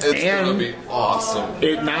this list. It's going to be awesome.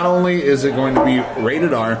 It not only is it going to be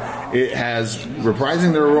rated R, it has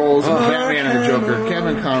reprising their roles of Batman and the Joker,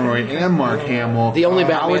 Kevin Conroy and Mark Hamill. The only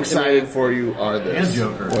Batman How to excited me. for you are this? And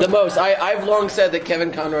Joker. The most. I've long said that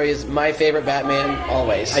Kevin Conroy is my favorite Batman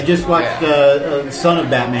always. I just watched Son of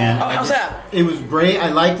Batman. Oh, how's that? It was great.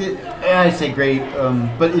 I liked it. I'd say great,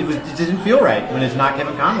 but it didn't feel right when it's not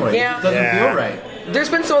Kevin Conroy. Yeah. It doesn't feel right. There's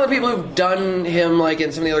been some other people who've done him like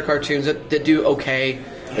in some of the other cartoons that do okay.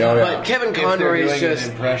 But Kevin Conroy is just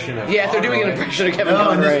an impression of if they're doing an impression of Kevin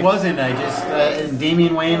No, and Conroy. this wasn't. I just and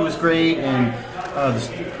Damian Wayne was great, and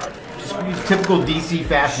just typical DC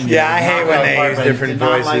fashion. Yeah, I hate when they use different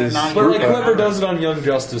voices. But like whoever does it on Young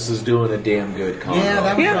Justice is doing a damn good combo. Yeah,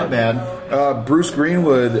 that was not bad. Bruce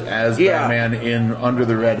Greenwood as Batman in Under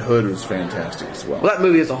the Red Hood was fantastic as well. Well, that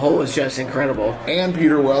movie as a whole is just incredible. And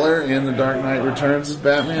Peter Weller in The Dark Knight Returns as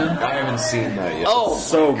Batman. I haven't seen that yet. Oh,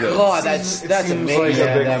 so good. God, that's amazing. Like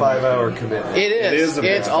a big 5-hour commitment. It is.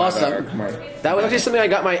 It's awesome. That was actually something I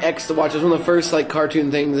got my ex to watch. It was one of the first like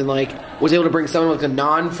cartoon things, and like was able to bring someone like a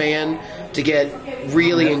non-fan to get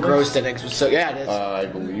really engrossed in it. So yeah, it is. I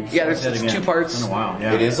believe so. Yeah, it's 2 parts. Oh, wow.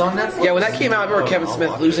 Yeah. It is on Netflix? Yeah, when that came out, I remember Kevin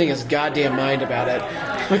Smith losing his goddamn mind about it.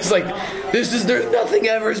 It's like, there's nothing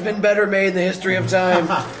ever has been better made in the history of time.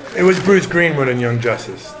 It was Bruce Greenwood in Young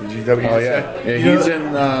Justice. Did you? He's in.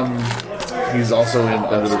 He's also in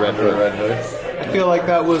Under the Red Hood. I feel like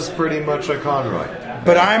that was pretty much a Conroy.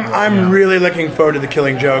 But I'm really looking forward to The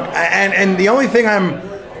Killing Joke, and the only thing I'm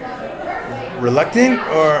reluctant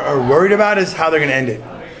or worried about is how they're going to end it.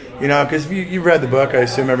 You know, because you've read the book, I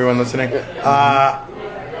assume everyone listening.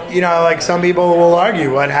 You know, like some people will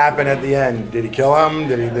argue what happened at the end. Did he kill him?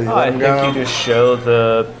 Did he let him go? I think you just show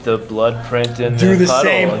the blood print in Do the puddle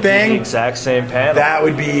same and thing? do the exact same panel. That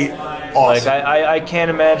would be awesome. Like I can't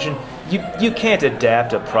imagine you can't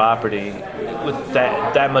adapt a property with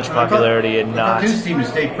that much popularity and not Cartoon seem to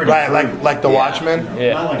stay pretty Right, true. like The Watchmen?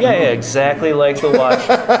 yeah, exactly like The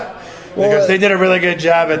Watchmen. Because they did a really good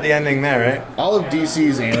job at the ending there, right? All of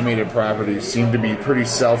DC's animated properties seem to be pretty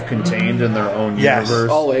self-contained in their own universe.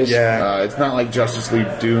 Always. Yeah. It's not like Justice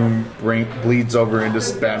League Doom bleeds over into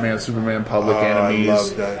Batman, Superman, Public Enemies. I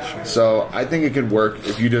love that shit. So I think it could work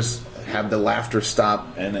if you just have the laughter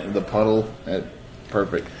stop and the puddle.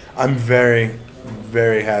 Perfect. I'm very,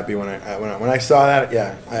 very happy when I saw that.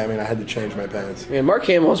 Yeah, I mean, I had to change my pants. Man, Mark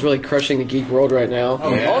Hamill is really crushing the geek world right now.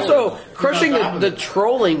 Also, crushing the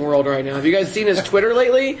trolling world right now. Have you guys seen his Twitter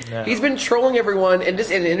lately? No. He's been trolling everyone, and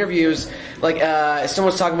just in interviews, like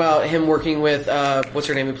someone's talking about him working with what's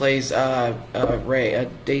her name who plays Ray?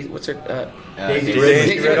 Daisy. What's her?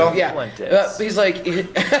 Daisy Riddle? Yeah. Fuentes. He's like,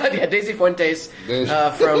 yeah, Daisy Fuentes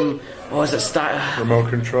from what was it? Remote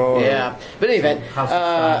control. Yeah, but in any event, House of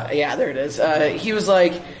Style. yeah, there it is. He was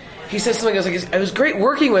like, he said something. I was like, it was great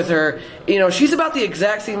working with her. You know, she's about the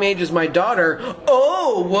exact same age as my daughter.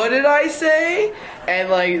 Oh, what did I say? And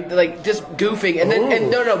like just goofing. And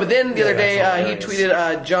then but then the other day he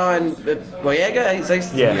tweeted John Boyega. He's like,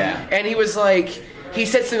 and he was like. He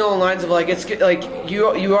said something along the lines of like it's like you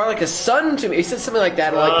are like a son to me. He said something like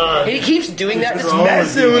that. Like and he keeps doing that. He's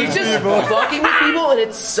just fucking with people, and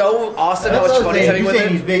it's so awesome how much fun he's having with it.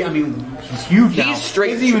 He's big. I mean, he's huge now. He's straight.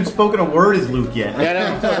 He hasn't even spoken a word as Luke yet. Yeah,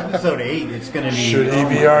 I know. Episode 8, it's going to be. Should he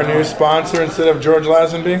be our new sponsor instead of George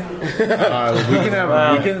Lazenby? We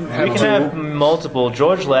can have multiple.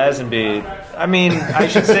 George Lazenby, I mean, I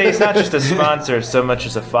should say he's not just a sponsor so much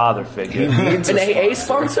as a father figure. An AA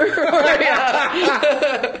sponsor?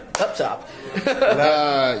 Up top.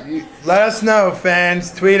 Let us know,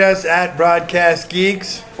 fans. Tweet us at Broadcast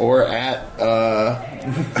Geeks. Or at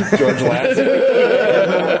George Lassie.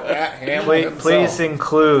 Please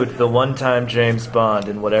include the one-time James Bond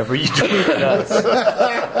in whatever you tweet at us.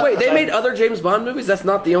 Wait, they made other James Bond movies? That's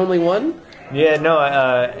not the only one? Yeah, no,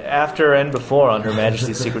 after and before on Her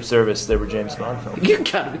Majesty's Secret Service, there were James Bond films. You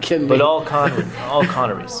gotta be kidding me. But all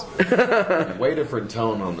Connerys. Way different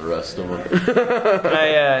tone on the rest of them.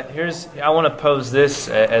 I want to pose this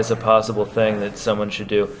as a possible thing that someone should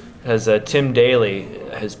do. Because Tim Daly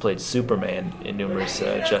has played Superman in numerous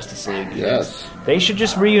Justice League games. Yes. They should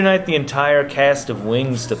just reunite the entire cast of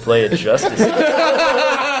Wings to play a Justice League.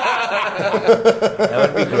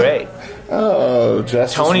 That would be great. Oh,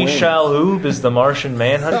 Justice Tony Wings. Shalhoub is the Martian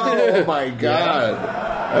Manhunter. Oh my God,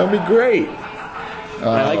 that would be great.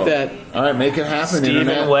 I like that. All right, make it happen. Steven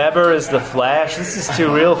Internet. Weber is the Flash. This is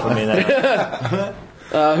too real for me now.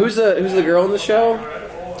 Who's the girl in the show?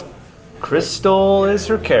 Crystal is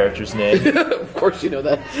her character's name. Of course you know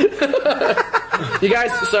that. You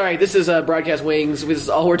guys, sorry, this is Broadcast Wings. This is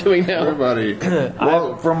all we're doing now. Everybody.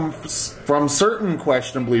 Well, from certain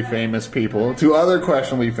questionably famous people to other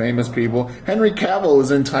questionably famous people, Henry Cavill was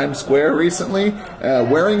in Times Square recently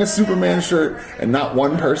wearing a Superman shirt, and not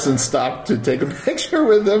one person stopped to take a picture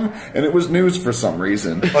with him, and it was news for some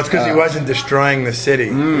reason. Well, it's because he wasn't destroying the city.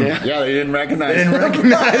 Yeah, they didn't recognize They didn't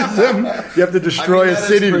recognize him. You have to destroy a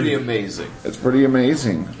city. It's pretty amazing. It's pretty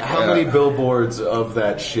amazing. How many billboards of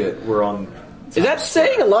that shit were on... Is that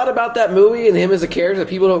saying a lot about that movie and him as a character that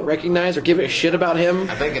people don't recognize or give a shit about him?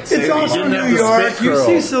 I think it's also New York. You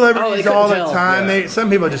see celebrities all the time. Some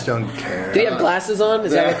people just don't care. Did he have glasses on?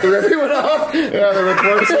 Is that what threw everyone off? Yeah, the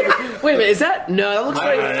reports. Wait a minute, is that... No, that looks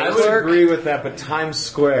like... I would agree with that, but Times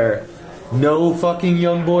Square, no fucking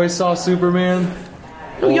young boy saw Superman.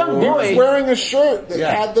 No young He boy. was wearing a shirt that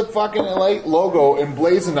had the fucking LA logo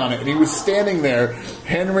emblazoned on it, and he was standing there,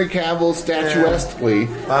 Henry Cavill statuesquely.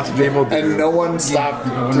 Lots of people do. And no one stopped.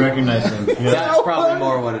 No one recognized him. That's probably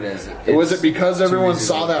more what it is. Was it because everyone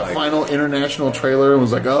saw that final international trailer and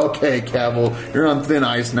was like, okay, Cavill, you're on thin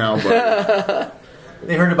ice now, buddy.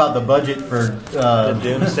 They heard about the budget for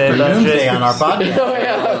Doomsday Doomsday on our podcast. Oh,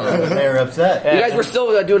 yeah. They were upset. You guys were still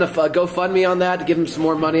doing a GoFundMe on that to give him some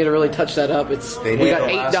more money to really touch that up. We got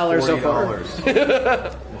 $8 so far.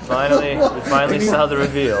 We finally saw the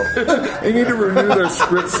reveal. They need to renew their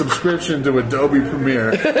subscription to Adobe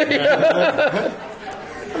Premiere.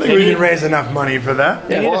 I think we can raise enough money for that.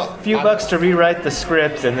 They need a few bucks to rewrite the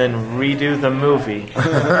script and then redo the movie.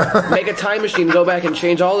 Make a time machine, go back and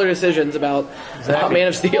change all their decisions about Man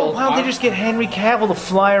of Steel. Why don't they just get Henry Cavill to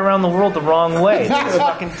fly around the world the wrong way? That's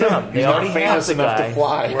fucking dumb. They already have the guy. To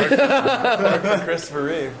fly. Work for Christopher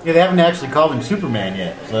Reeve. Yeah, they haven't actually called him Superman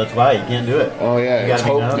yet, so that's why you can't do it. Oh, yeah, You it's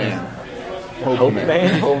gotta be Hope known. Man. Hope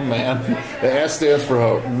Man. Hope Man. The S stands for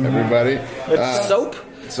hope, everybody. Soap?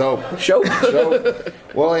 Soap. Soap? Soap.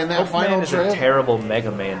 Well, in that Hope final Man is trailer, a terrible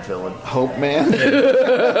Mega Man villain. Hope Man.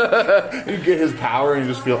 You get his power and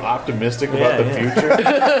you just feel optimistic about the future.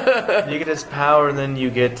 You get his power, and then you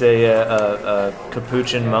get a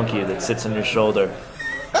capuchin monkey that sits on your shoulder.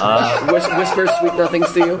 Whispers sweet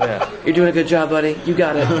nothings to you. Yeah. You're doing a good job, buddy. You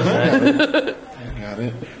got it. Got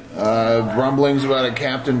it. Rumblings about a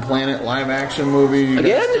Captain Planet live action movie. You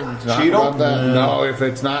guys Again? can talk Cheadle? about that? No, if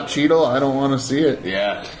it's not Cheadle, I don't want to see it.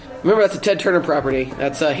 Yeah. Remember, that's a Ted Turner property.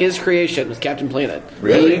 That's his creation, was Captain Planet.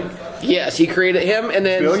 Really? Yes, he created him, and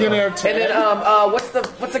then Billionaire Ted? And then what's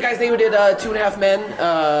the guy's name who did 2.5 Men?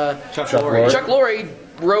 Chuck Lorre. Chuck Lorre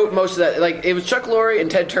wrote most of that. Like, it was Chuck Lorre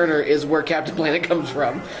and Ted Turner is where Captain Planet comes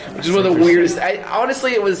from, which is one of the weirdest.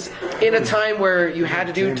 Honestly, it was in a time where you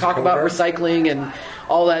had to talk about recycling and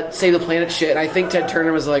all that save the planet shit. And I think Ted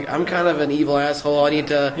Turner was like, I'm kind of an evil asshole. I need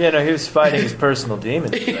to. Yeah, no, he was fighting his personal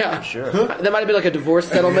demons. Yeah, for sure. That might have been like a divorce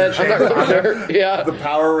settlement. I'm not really sure. Yeah. The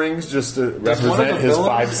power rings just to represent his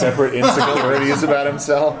 5 separate insecurities about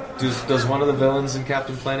himself. Does one of the villains in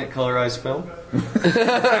Captain Planet colorize film?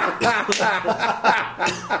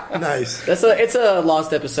 Nice. It's a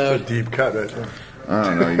lost episode. Deep cut right there. I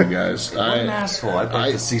don't know, you guys. What an asshole. I'd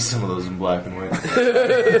like to see some of those in black and white.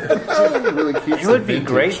 It would be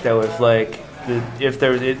great though if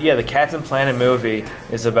the Captain Planet movie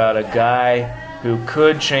is about a guy who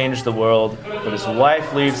could change the world, but his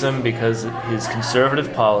wife leaves him because of his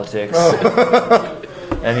conservative politics,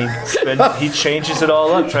 and he changes it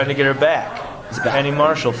all up trying to get her back. It's a Penny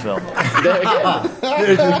Marshall film.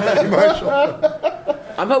 There's your Penny Marshall.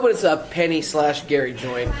 I'm hoping it's a Penny/Gary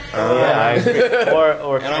joint. Yeah, I agree.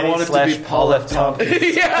 Or And I want it to be Paul F. Tompkins as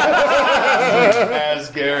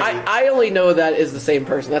Gary. I only know that is the same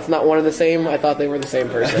person. That's not one and the same. I thought they were the same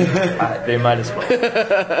person. They might as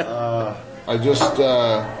well. I just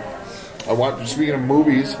I watched. Speaking of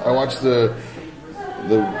movies, I watched the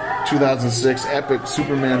 2006 epic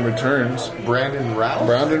Superman Returns. Brandon Routh.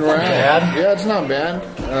 Bad? Yeah, it's not bad.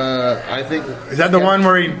 I think. Is that the one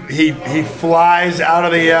where he flies out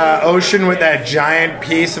of the ocean with that giant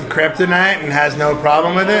piece of kryptonite and has no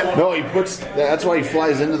problem with it? No, he puts. That's why he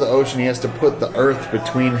flies into the ocean. He has to put the Earth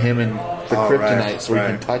between him and the kryptonite so he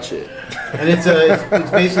can touch it. And it's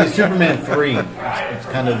basically Superman 3. It's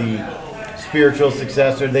kind of the spiritual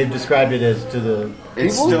successor. They've described it as to the.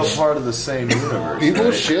 It's still part of the same universe. People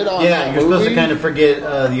right? shit on Yeah, that you're supposed to movie. kind of forget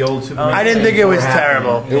the old Superman. I didn't think it was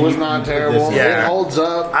terrible. It was not terrible. Yeah. It holds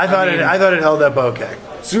up. I thought it held up okay.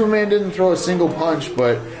 Superman didn't throw a single punch,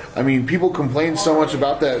 but I mean, people complained so much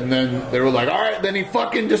about that, and then they were like, "All right, then he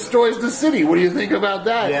fucking destroys the city. What do you think about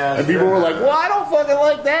that?" Yeah, and people were like, "Well, I don't fucking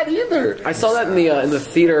like that either." I saw that in the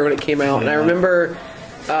theater when it came out, and I remember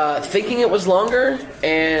thinking it was longer.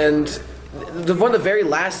 And one of the very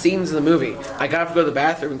last scenes in the movie, I got up to go to the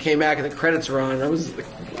bathroom and came back, and the credits were on. And I was like,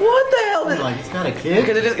 "What the hell?" Like, it's got a kid.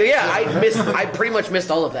 I pretty much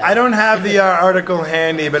missed all of that. I don't have the article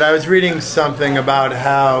handy, but I was reading something about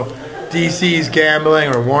how DC's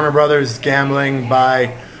gambling, or Warner Brothers gambling,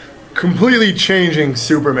 by completely changing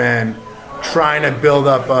Superman, trying to build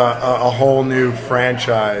up a whole new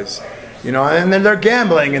franchise. You know, and then they're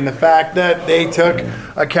gambling in the fact that they took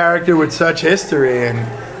a character with such history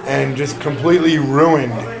and just completely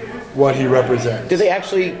ruined what he represents. Did they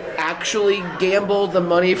actually gamble the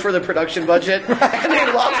money for the production budget, and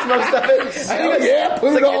they lost most of it? Yeah,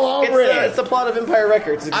 put it all over it. It's the plot of Empire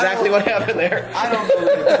Records. It's exactly what happened there. I don't know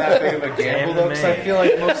that it's that big of a gamble though, because I feel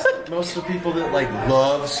like most of the people that like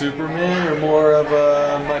love Superman are more of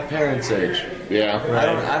my parents' age. Yeah,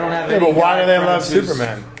 I don't have. Yeah, any but why guy do they love friends who's-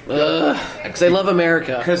 Superman? Because they love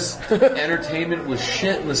America. Because entertainment was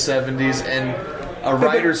shit in the 70s, and a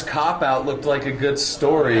writer's cop-out looked like a good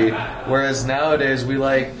story, whereas nowadays we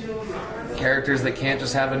like characters that can't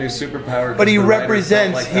just have a new superpower. But he the writers don't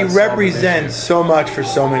represents like that solving issue. so much for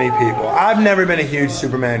so many people. I've never been a huge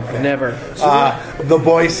Superman fan. Never. The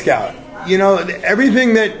Boy Scout. You know,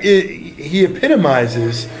 everything that he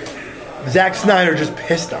epitomizes, Zack Snyder just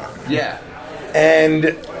pissed on. Yeah.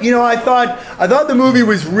 And you know, I thought the movie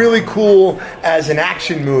was really cool as an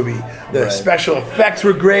action movie. The special effects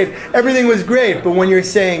were great. Everything was great. But when you're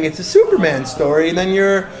saying it's a Superman story, then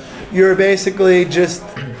you're basically just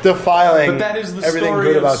defiling But that is the everything story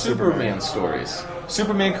good of about Superman stories.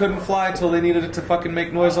 Superman couldn't fly until they needed it to fucking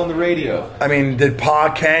make noise on the radio. I mean, did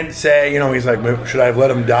Pa Kent say, you know, he's like, should I have let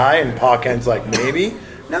him die? And Pa Kent's like, maybe?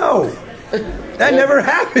 No. That never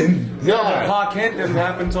happened. No, but Pa Kent didn't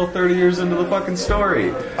happen until 30 years into the fucking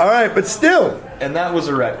story. All right, but still. And that was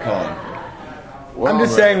a retcon. I'm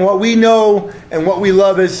just saying what we know and what we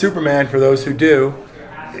love as Superman, for those who do,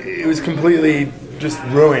 it was completely just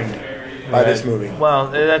ruined by this movie. Well,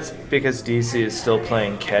 that's because DC is still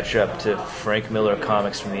playing catch up to Frank Miller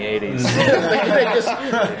comics from the 80s.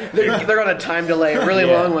 They're on a time delay, a really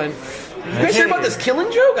long one. You guys hear about this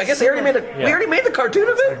Killing Joke? I guess they already made it. We already made the cartoon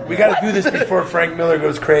of it. We got to do this before Frank Miller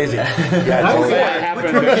goes crazy.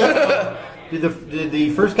 Did the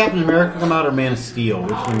first Captain America come out or Man of Steel?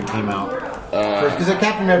 Which one came out? Because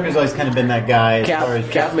Captain America's always kind of been that guy. Captain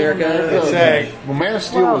America. Well, Man of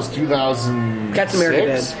Steel was 2000. Captain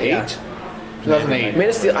America did. 8? 2008. Man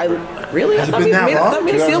of Steel. Really? Has it been that long?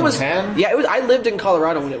 Man of Steel was. 2010? Yeah, it was. I lived in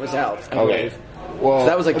Colorado when it was out. I believe. Well, So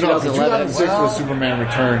that was like 2011. 2006 was Superman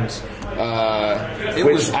Returns.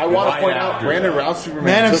 Which I want to point out, Brandon Routh Superman.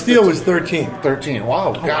 Man of took Steel the- was 13. 13.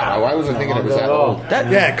 Wow, God, why was I thinking it was that old?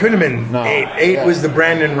 Yeah, it couldn't have been 8. 8 was the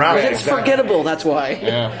Brandon Routh. It's forgettable. That's why.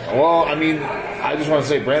 Yeah. Well, I mean, I just want to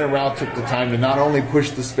say Brandon Routh took the time to not only push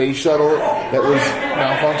the space shuttle that was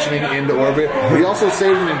malfunctioning into orbit, but he also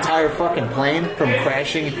saved an entire fucking plane from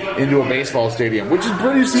crashing into a baseball stadium, which is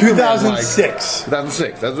pretty Superman-like. 2006.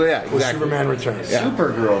 2006. That's what. Yeah, Was exactly. Superman Returns. Yeah.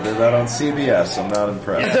 Supergirl did that on CBS. I'm not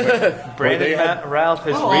impressed. Brandon Routh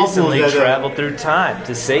has awful recently is that, traveled through time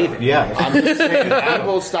to save it. Yeah. I'm just saying,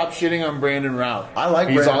 people stop shitting on Brandon Routh. I like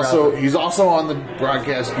he's Brandon also Routh. He's also on the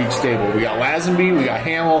broadcast geek stable. We got Lazenby, we got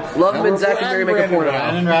Hamill. Love him Now and we're Zach and Mary adding make a porno.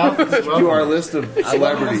 Brandon Routh. to our list of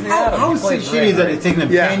celebrities. How shitty is that it's taken him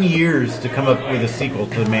 10 years to come up with a sequel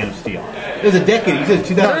to Man of Steel? It was a decade. He said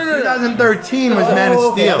 2000. No. 2013 was Man of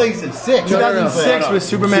Okay, Steel. I think it's 6. 2006 was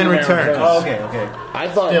Superman Returns. Oh, okay. I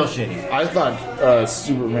thought Still shitty. I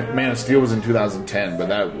thought Man of Steel was in 2010, but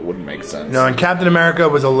that wouldn't make sense. No, and Captain America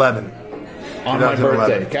was 11. On my 2011.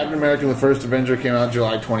 birthday, Captain America: The First Avenger came out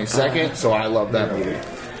July 22nd, so I love that movie.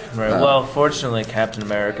 Right. Well, fortunately, Captain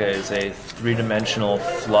America is a three-dimensional,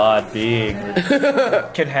 flawed being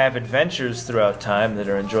that can have adventures throughout time that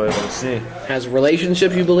are enjoyable to see. Has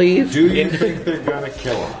relationships, you believe? Do you think they're gonna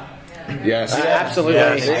kill him? Yes. Absolutely.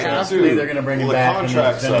 Yes. They have to. They're going to bring him Well, the back in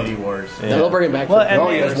contract's Infinity up. Wars. Yeah. They'll bring him back. Well, for Oh,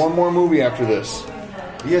 he has one more movie after this.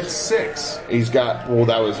 He had 6. He's got, well,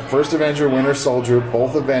 that was First Avenger, Winter Soldier,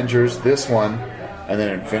 both Avengers, this one, and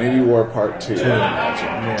then Infinity War Part 2, I imagine.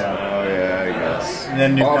 Yeah. Oh yeah, I guess. And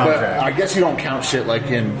then new But contract. I guess you don't count shit like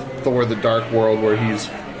in Thor: The Dark World where he's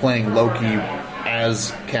playing Loki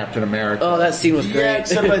as Captain America. Oh, that scene was great. Yeah,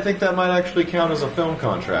 except I think that might actually count as a film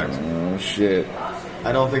contract. Oh, shit.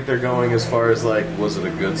 I don't think they're going as far as like, was it a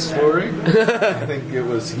good story? I think it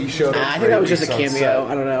was he showed up. I for think that was 8 just a weeks on cameo.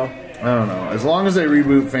 set. I don't know. I don't know. As long as they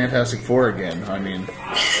reboot Fantastic Four again, I mean...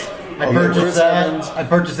 I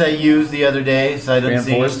purchased that used the other day, so I didn't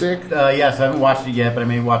see Fantastic? Yes, I haven't watched it yet, but I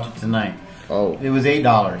may watch it tonight. Oh. It was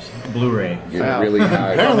 $8, Blu-ray. Get really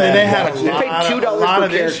high. Apparently, they had a They paid $2 lot per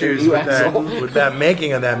of character, issues you with asshole. that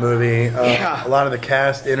making of that movie. Yeah. A lot of the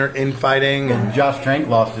cast infighting. And Josh Trank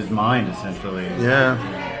lost his mind, essentially.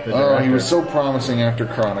 Yeah. Oh, he was so promising after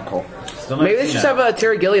Chronicle. Maybe they should just have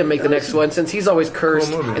Terry Gilliam make the next one, since he's always cursed,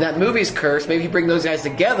 Cool movie. and that movie's cursed. Maybe you bring those guys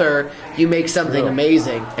together, you make something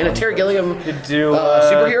amazing. And a Terry Gilliam Could do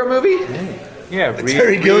superhero movie? Yeah,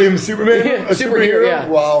 Terry Gilliam Superman? Yeah, A superhero, yeah.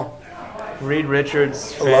 Wow. Reed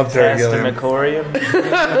Richards, I love Terry Gilliam.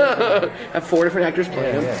 Fantastimacorium. Have 4 different actors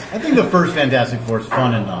playing him. I think the first Fantastic Four is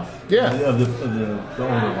fun enough. Yeah. Of the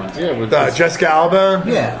older ones. Yeah, with Jessica Alba?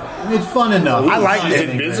 Yeah. It's fun enough. I liked She's it.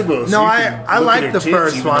 invisible. No, I liked the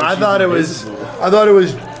first one. I thought it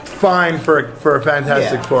was fine for a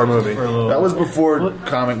Fantastic Four movie. That was before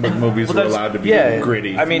comic book movies were that's- allowed to be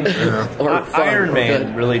gritty. I mean, Or fun, Iron or Man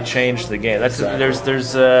good. really changed the game. That's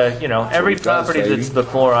there's you know, every he does, property baby. that's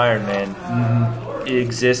before Iron Man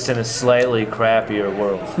exists in a slightly crappier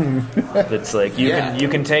world. That's like you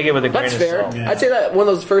can take it with a grain That's of fair. salt. I'd say that one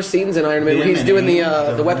of those first scenes in Iron Man where he's doing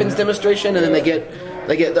the weapons demonstration, and then they get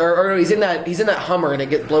or no, he's in that Hummer and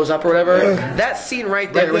it blows up or whatever. That scene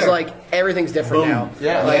right there was like everything's different now.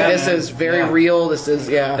 Yeah. Like Yeah. this is very real. This is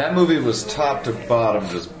That movie was top to bottom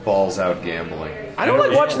just balls out gambling. I don't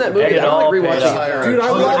like watching that movie. And I it don't like all rewatching paid it. Dude, I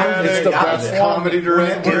love it. It's the best comedy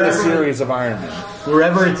director in the series of Iron Man.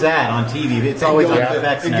 Wherever it's at on TV, it's always on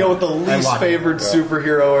FX. And go with the least favored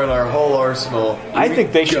superhero in our whole arsenal. I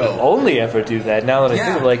think they should only ever do that. Now that I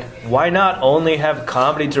think of it, like, why not only have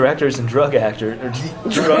comedy directors and drug actors, or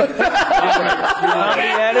drug comedy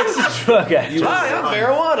addicts and drug actors? Hi, I'm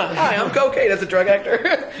marijuana. Hi, I'm cocaine. That's a drug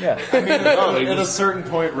actor. Yeah, I mean, at a certain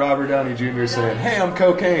point, Robert Downey Jr. saying, "Hey, I'm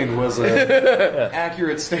cocaine" was an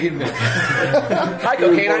accurate statement. Hi,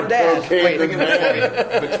 cocaine. I'm dad. Wait,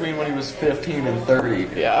 Between when he was 15 and 30.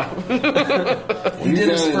 yeah. He did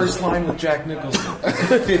his first line with Jack Nicholson.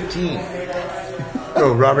 15.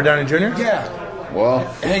 Oh, Robert Downey Jr.? Yeah. Well,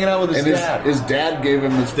 hanging out with his dad. His dad gave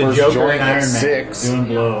him his The first Joker joint and Iron at Man 6. doing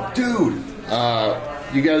blow. Dude.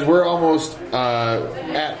 You guys, we're almost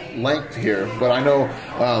at length here, but I know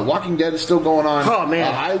Walking Dead is still going on. Oh,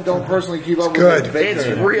 man. I don't personally keep up good. with it. Baker.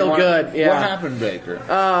 It's real good, yeah. What happened, Baker?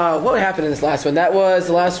 What happened in this last one? The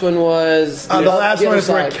last one was The last one other is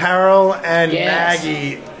where side. Carol and Yes.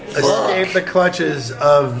 Maggie escape the clutches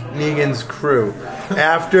of Negan's crew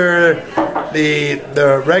after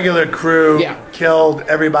the regular crew killed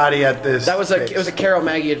everybody at this. It was a Carol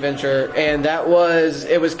Maggie adventure, and it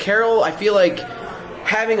was Carol. I feel like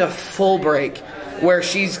having a full break where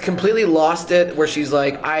she's completely lost it, where she's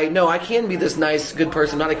like, I can be this nice, good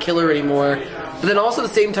person, not a killer anymore. But then also at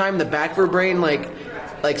the same time, the back of her brain, like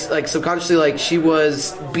subconsciously, like she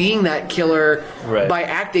was being that killer by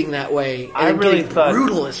acting that way. And I really thought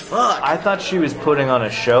brutal as fuck. I thought she was putting on a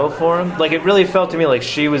show for him. Like, it really felt to me like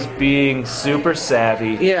she was being super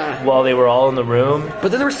savvy. Yeah. While they were all in the room. But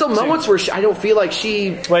then there were still moments where I don't feel like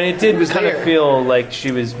she. When it did was kind there. of feel like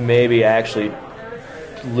she was maybe actually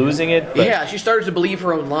losing it. But Yeah, she started to believe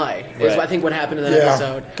her own lie. Is Right. I think what happened in that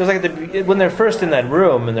episode. Because like when they're first in that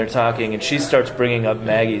room and they're talking, and she starts bringing up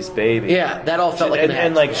Maggie's baby. Yeah, that all felt like an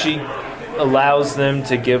and act. like she allows them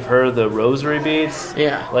to give her the rosary beads.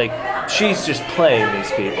 Yeah, like she's just playing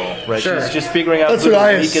these people, right? Sure. She's just figuring out That's who the what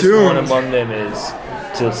I weakest assumed. one among them is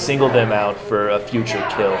to single them out for a future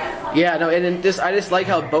kill. Yeah, no, and then I just like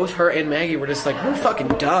how both her and Maggie were just like, we're fucking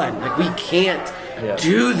done. Like, we can't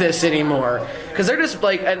do this anymore. Because they're just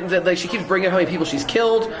like, and like she keeps bringing up how many people she's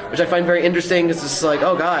killed, which I find very interesting. It's just like,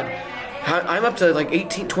 oh God, I'm up to like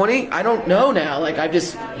 18, 20? I don't know now. Like, I've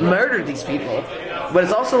just murdered these people. But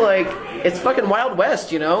it's also like, it's fucking Wild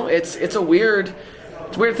West, you know? It's a weird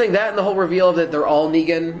thing. That and the whole reveal of that they're all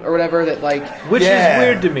Negan or whatever. That like, which is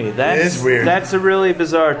weird to me. That is weird. That's a really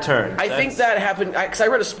bizarre turn. I think that happened because I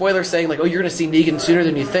read a spoiler saying like, oh, you're going to see Negan sooner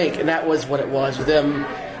than you think, and that was what it was with them.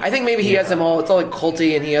 I think maybe he has them all. It's all like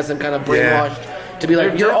culty, and he has them kind of brainwashed to be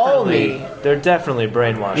like, you're all me. They're definitely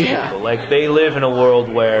brainwashed people. Like they live in a world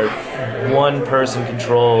where one person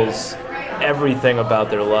controls everything about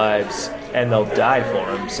their lives, and they'll die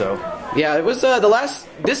for him. So. Yeah, it was the last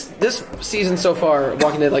this season so far.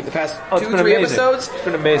 Walking Dead, like the past 2-3 episodes, it's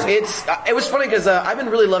been amazing. It was funny because I've been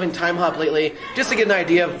really loving Time Hop lately, just to get an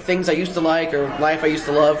idea of things I used to like or life I used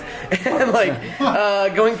to love, and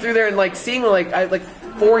like going through there and like seeing like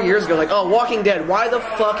 4 years ago, like, oh, Walking Dead, why the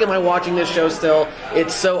fuck am I watching this show still?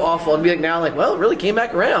 It's so awful. And be like now, like, well, it really came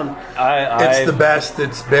back around. It's the best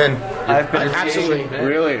it's been. I've been absolutely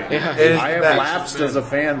really. Yeah. I have lapsed as a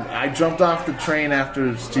fan. I jumped off the train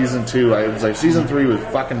after season 2. I was like, season 3 was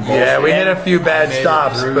fucking bullshit. Yeah, we hit a few bad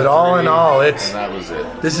stops, but all in all, that was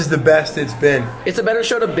it. This is the best it's been. It's a better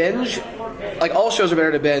show to binge. Like, all shows are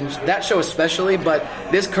better to binge. That show especially, but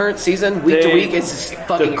this current season, week to week, it's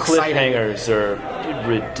fucking exciting. The cliffhangers are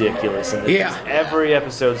ridiculous. And yeah. Every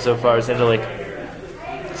episode so far is into, like,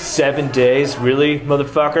 7 days. Really,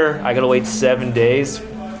 motherfucker? I gotta wait 7 days?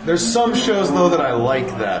 There's some shows, though, that I like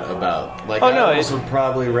that about. Like, I would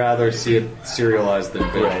probably rather see it serialized than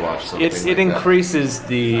binge watch something it increases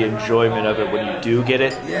the enjoyment of it when you do get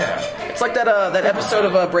it. Yeah. It's like that episode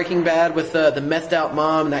of Breaking Bad with the methed out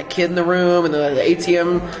mom and that kid in the room and the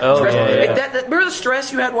ATM. Oh, yeah. Remember the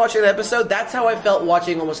stress you had watching that episode? That's how I felt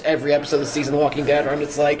watching almost every episode of the season of Walking Dead, where I'm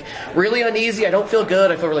just like really uneasy. I don't feel good.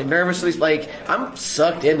 I feel really nervous. Like, I'm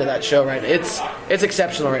sucked into that show right now. It's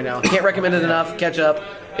exceptional right now. Can't recommend it enough. Catch up.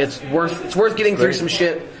 It's worth getting through some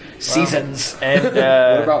shit seasons. And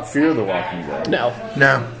what about Fear the Walking Dead? No.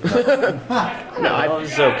 No, it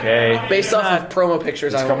was okay. Based off of promo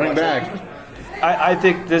pictures, it's coming back. I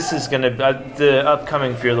think this is gonna the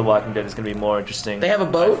upcoming Fear the Walking Dead is gonna be more interesting. They have a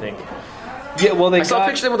boat. I think. Yeah, well, I saw a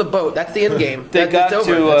picture of them with a boat. That's the end game. They got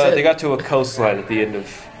to a coastline at the end of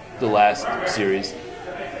the last series.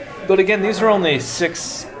 But again, these are only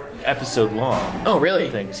 6 episode long. Oh, really?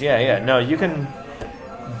 Things. Yeah. No, you can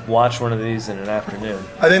watch one of these in an afternoon.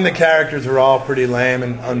 I think the characters are all pretty lame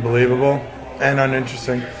and unbelievable and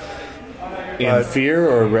uninteresting. In Fear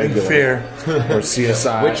or regular? In Fear. Or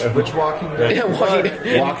CSI? Which Walking Dead?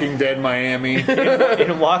 Yeah, Walking Dead Miami.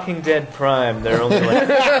 In Walking Dead Prime, they're only like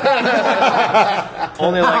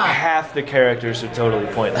half the characters are totally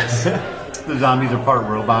pointless. The zombies are part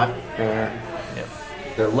robot.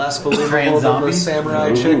 They're less believable than the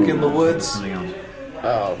samurai chick in the woods.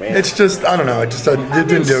 Oh man, it's just I don't know. It didn't do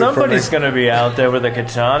it for me. Somebody's gonna be out there with a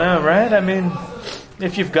katana, right? I mean,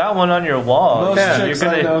 if you've got one on your wall, you're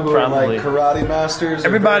gonna probably like karate masters.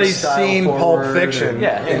 Everybody's seen Pulp Fiction.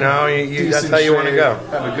 Yeah. You know, that's how you want to go.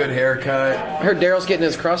 Have a good haircut. I heard Daryl's getting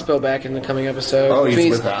his crossbow back in the coming episode. Oh, he's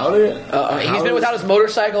without it? He's been without his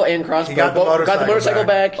motorcycle and crossbow. He got the motorcycle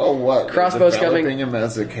back. Oh, what? Crossbow's coming. Developing him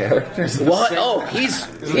as a character. What? Oh, he's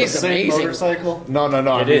amazing. Motorcycle?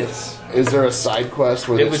 No. It is. Is there a side quest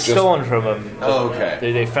where it was stolen from him? Oh, okay.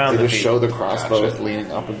 They found they the just show the crossbow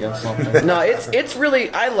leaning up against something. No, it's really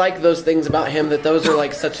I like those things about him, that those are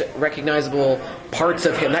like such recognizable parts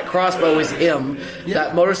of him. That crossbow is him. Yeah.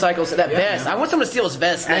 That motorcycle, that vest. I want someone to steal his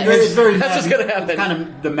vest. That's what's gonna happen. It's kind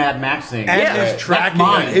of the Mad Max thing. And his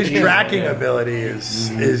tracking ability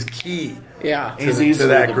is key. Yeah, he's easily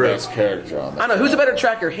the best character on that. I don't know who's a better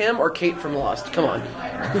tracker, him or Kate from Lost. Come on,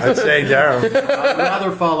 I'd say Daryl. I'd rather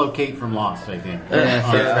follow Kate from Lost. I think.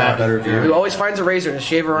 Who always finds a razor to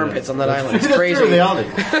shave her armpits on that island. It's crazy. They all do.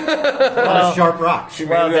 A lot of sharp rocks. She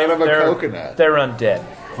made it out of a coconut. They're undead.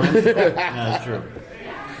 That's true.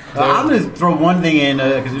 I'm going to throw one thing in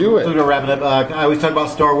because we're going to wrap it up. I always talk about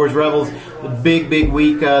Star Wars Rebels. The big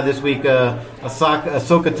week this week.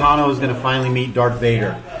 Ahsoka Tano is going to finally meet Darth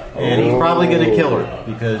Vader, and he's probably going to kill her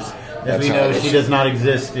because, as we know, she does not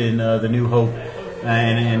exist in the New Hope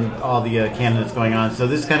and all the canon that's going on. So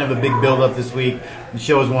this is kind of a big build-up this week. The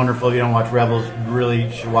show is wonderful. If you don't watch Rebels, you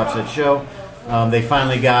really should watch that show. They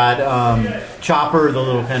finally got Chopper, the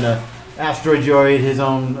little kind of Asteroid Droid, his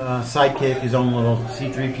own sidekick, his own little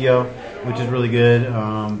C-3PO, which is really good.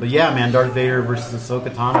 But yeah, man, Darth Vader versus Ahsoka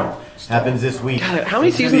Tano happens this week. God, how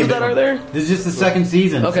many seasons of that are there? This is just the second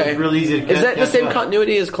season. Okay. So it's really easy to catch. Is that the same up.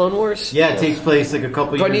 continuity as Clone Wars? Yeah, it takes place like a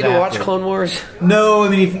couple Do I years need to watch after. Clone Wars? No, I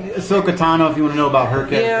mean, Ahsoka Tano, if you want to know about her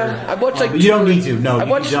character. Yeah, I've watched like but you don't need to. No, I you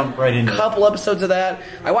watched can jump right into a couple episodes of that.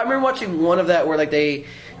 I remember watching one of that where like they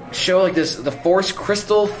show like the Force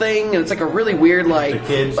crystal thing, and it's like a really weird like the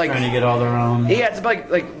kids like, trying to get all their own. Yeah, it's like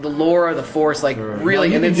the lore of the Force, like really.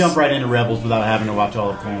 No, you and can it's, jump right into Rebels without having to watch all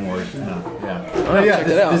of Clone Wars. No, yeah. I'll yeah, check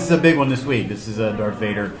that out. this is a big one this week. This is Darth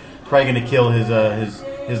Vader. Probably going to kill his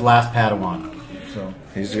last Padawan. So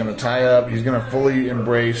he's going to tie up. He's going to fully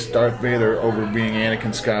embrace Darth Vader over being Anakin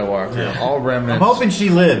Skywalker. Yeah. All remnants. I'm hoping she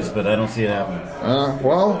lives, but I don't see it happening.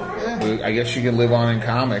 I guess she can live on in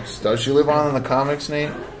comics. Does she live on in the comics,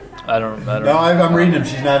 Nate? I don't. No, I'm reading them.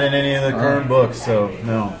 She's not in any of the current books, so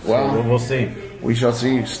no. Well, so we'll see. We shall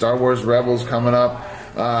see. Star Wars Rebels coming up.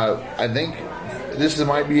 I think this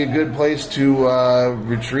might be a good place to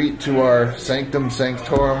retreat to our Sanctum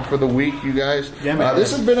Sanctorum for the week, you guys. Yeah, man.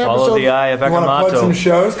 This has been Follow episode. the eye of You want to plug some Akamato.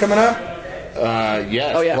 shows coming up?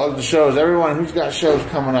 Yes, Oh, yeah. plug the shows. Everyone who's got shows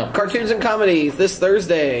coming up. Cartoons and Comedy this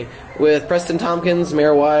Thursday with Preston Tompkins,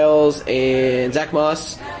 Mayor Wiles, and Zach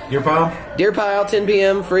Moss. Deer Pile? Deer Pile, 10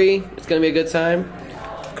 p.m. free. It's going to be a good time.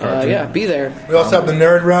 Yeah, be there. We also have the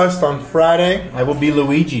Nerd Roast on Friday. I will be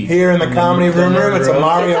Luigi. Here in the Comedy Room Room. It's a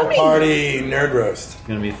Mario It's a me. Party Nerd Roast. It's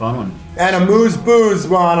going to be a fun one. And a Moose Booze.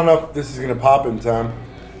 Well, I don't know if this is going to pop in time.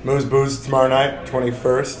 Moose Booze tomorrow night,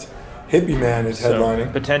 21st. Hippie Man is So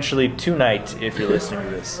headlining. potentially tonight if you're listening to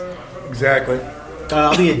this. Exactly.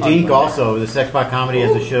 I'll be at Dink also. The Sexbot Comedy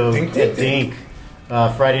has a show Dink, at dink, Dink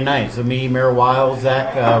Friday night. So me, Mayor Wiles,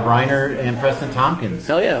 Zach Reiner, and Preston Tompkins.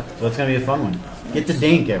 Hell yeah. So it's going to be a fun one. Get to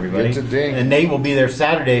Dink, everybody. Get to Dink. And Nate will be there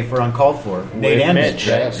Saturday for Uncalled For. Nate and Mitch.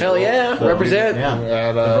 Yes. Hell yeah. So, Represent. Yeah.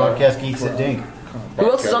 At, The Broadcast Geeks at Dink.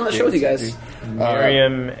 Who else is on the show with you guys?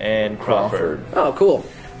 Miriam and Crawford. Oh, cool.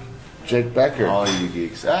 Jake Becker. All you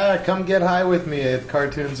geeks. Come get high with me at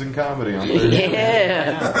Cartoons and Comedy on Thursday.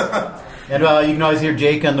 Yeah. And you can always hear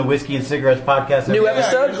Jake on the Whiskey and Cigarettes podcast. New every-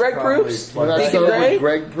 episode, Greg Proops. Well, that's Deacon so Gray. with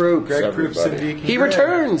Greg Proops. Greg Proops and everybody. Deacon He Gray.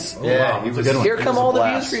 returns. Yeah, he That's was a good one. Here it come was a all the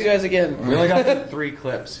blast. views for you guys again. We only got 3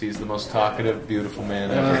 clips. He's the most talkative, beautiful man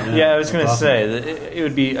ever. Yeah, I was going to That's say that it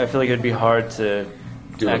would be. I feel like it would be hard to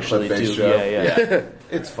Do a actually clip-based do. show. Yeah.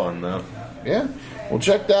 It's fun though. Yeah. Well,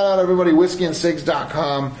 check that out, everybody.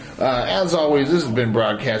 WhiskeyandSigs.com. As always, this has been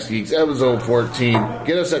Broadcast Geeks, episode 14.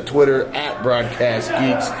 Get us at Twitter, at Broadcast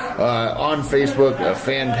Geeks. On Facebook, a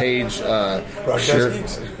fan page. Broadcast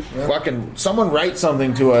Geeks. Yeah. Fucking someone write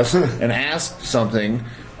something to us and ask something.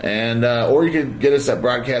 And or you can get us at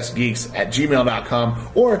broadcastgeeks@gmail.com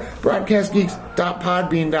or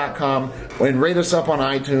broadcastgeeks.podbean.com and rate us up on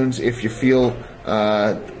iTunes if you feel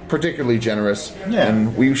particularly generous. Yeah.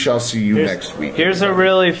 And we shall see you next week. Here's a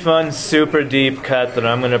really fun, super deep cut that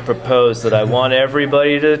I'm going to propose that I want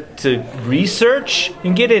everybody to research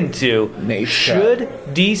and get into. Nate's Should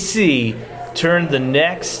DC turn the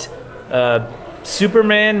next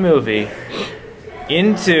Superman movie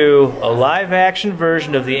into a live-action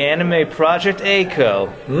version of the anime Project A-ko,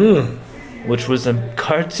 which was a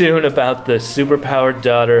cartoon about the superpowered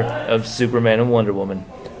daughter of Superman and Wonder Woman,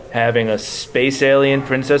 having a space alien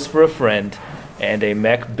princess for a friend and a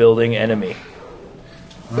mech-building enemy.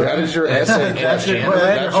 That is your essay question.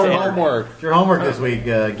 That's your homework. It's your homework this week,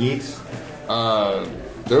 geeks.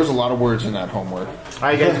 There's a lot of words in that homework. All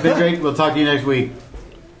right, guys, it's been great. We'll talk to you next week.